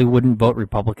 they probably wouldn't vote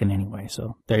Republican anyway,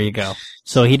 so there you go.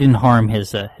 So he didn't harm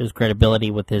his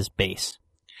credibility with his base.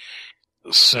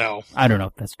 So I don't know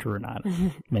if that's true or not.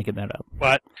 Making that up.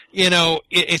 But, you know,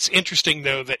 it's interesting,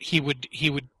 though, that he would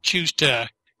choose to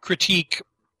critique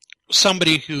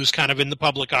somebody who's kind of in the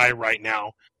public eye right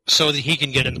now so that he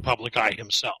can get in the public eye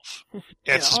himself.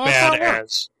 It's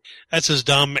that's as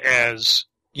dumb as,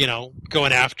 you know,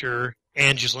 going after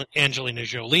Angelina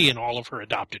Jolie and all of her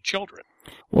adopted children.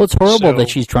 Well, it's horrible that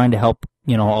she's trying to help,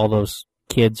 you know, all those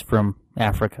kids from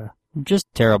Africa. Just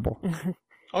terrible.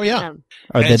 Oh, yeah.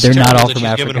 Or that they're not all from she's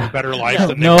Africa. Given them a better life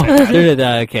than no, they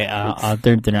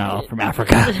they're not all from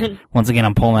Africa. Once again,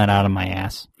 I'm pulling that out of my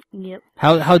ass. Yep.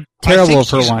 How terrible of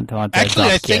her want to adopt Actually,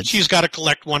 I think kids. she's got to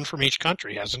collect one from each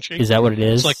country, hasn't she? Is that what it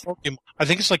is? It's like Pokemon. I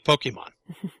think it's like Pokemon.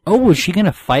 Oh, is she going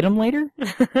to fight him later?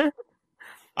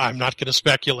 I'm not going to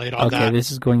speculate on okay, that.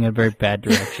 this is going in a very bad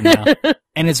direction now.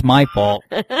 And it's my fault.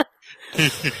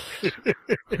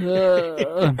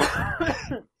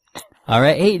 All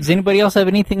right. Hey, does anybody else have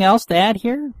anything else to add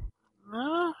here?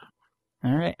 No.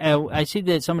 All right. I see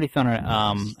that somebody found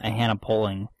a Hannah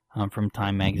Polling from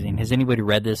Time Magazine. Has anybody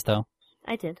read this, though?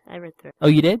 I did. I read through it. Oh,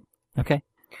 you did? Okay.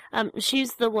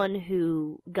 She's the one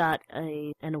who got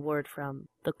an award from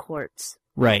the courts.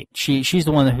 Right. She's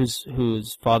the one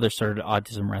whose father started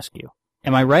Autism Rescue.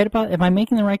 Am I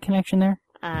making the right connection there?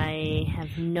 I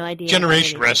have no idea.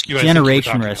 Generation Rescue.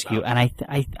 Generation Rescue, and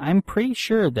I'm pretty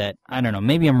sure that, I don't know,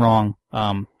 maybe I'm wrong.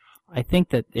 I think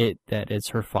that it's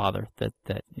her father that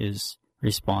is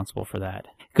responsible for that,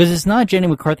 because it's not Jenny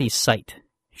McCarthy's site.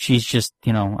 She's just,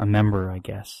 you know, a member, I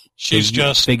guess. She's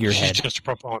just figurehead. She's just a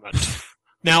proponent.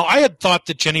 Now, I had thought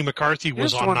that Jenny McCarthy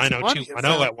was on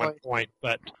 90210 at one point,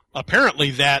 but apparently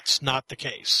that's not the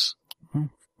case.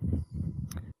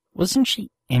 Wasn't she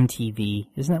MTV?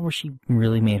 Isn't that where she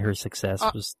really made her success?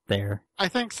 Was there? I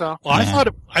think so. Well, yeah.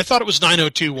 I thought it was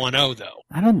 90210 though.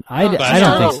 I don't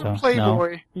think so.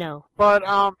 Playboy. No. But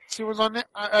she was on.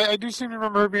 I do seem to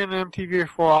remember her being on MTV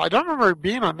for a while. I don't remember her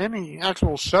being on any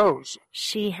actual shows.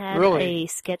 She had a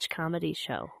sketch comedy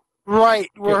show. Right,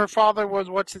 where her father was,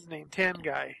 what's his name, Tan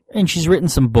guy. And she's written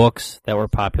some books that were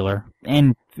popular,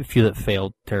 and a few that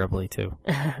failed terribly too.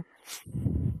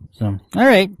 So, all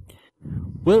right.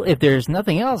 Well, if there's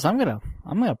nothing else, I'm gonna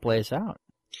play us out.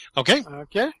 Okay.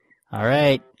 Okay. All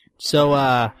right.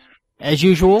 So, as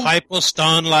usual, pipe us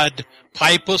down, lad.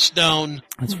 Pipe us down.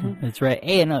 That's right.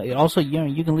 Hey, and also, you know,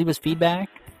 you can leave us feedback.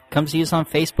 Come see us on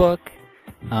Facebook.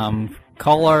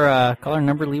 Call our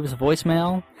number. Leave us a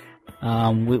voicemail.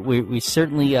 We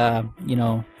certainly, you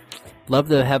know, love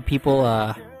to have people.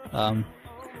 Well,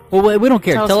 we don't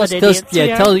care. Tell us. You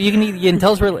can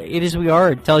tell us where it is we are,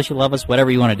 or tell us you love us. Whatever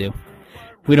you want to do.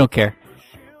 We don't care.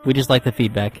 We just like the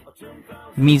feedback.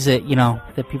 It means that, you know,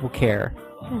 that people care.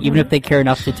 Even if they care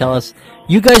enough to tell us,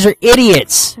 you guys are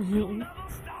idiots! Good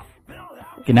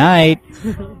night.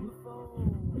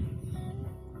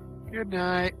 Good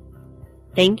night.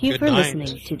 Thank you for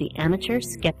listening to the Amateur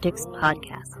Skeptics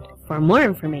podcast. For more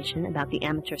information about the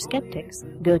Amateur Skeptics,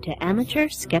 go to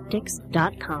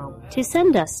amateurskeptics.com. To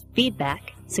send us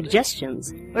feedback,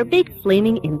 suggestions, or big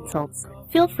flaming insults,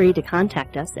 feel free to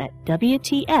contact us at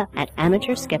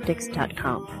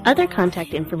WTF@amateurskeptics.com. Other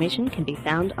contact information can be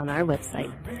found on our website.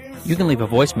 You can leave a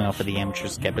voicemail for the Amateur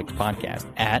Skeptics podcast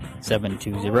at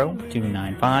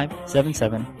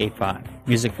 720-295-7785.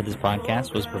 Music for this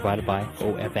podcast was provided by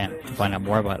OFM. To find out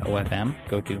more about OFM,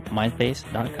 go to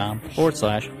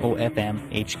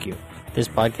myspace.com/OFMHQ. This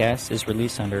podcast is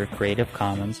released under Creative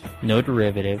Commons, No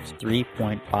Derivatives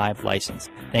 3.5 license.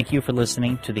 Thank you for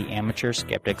listening to the Amateur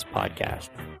Skeptics podcast.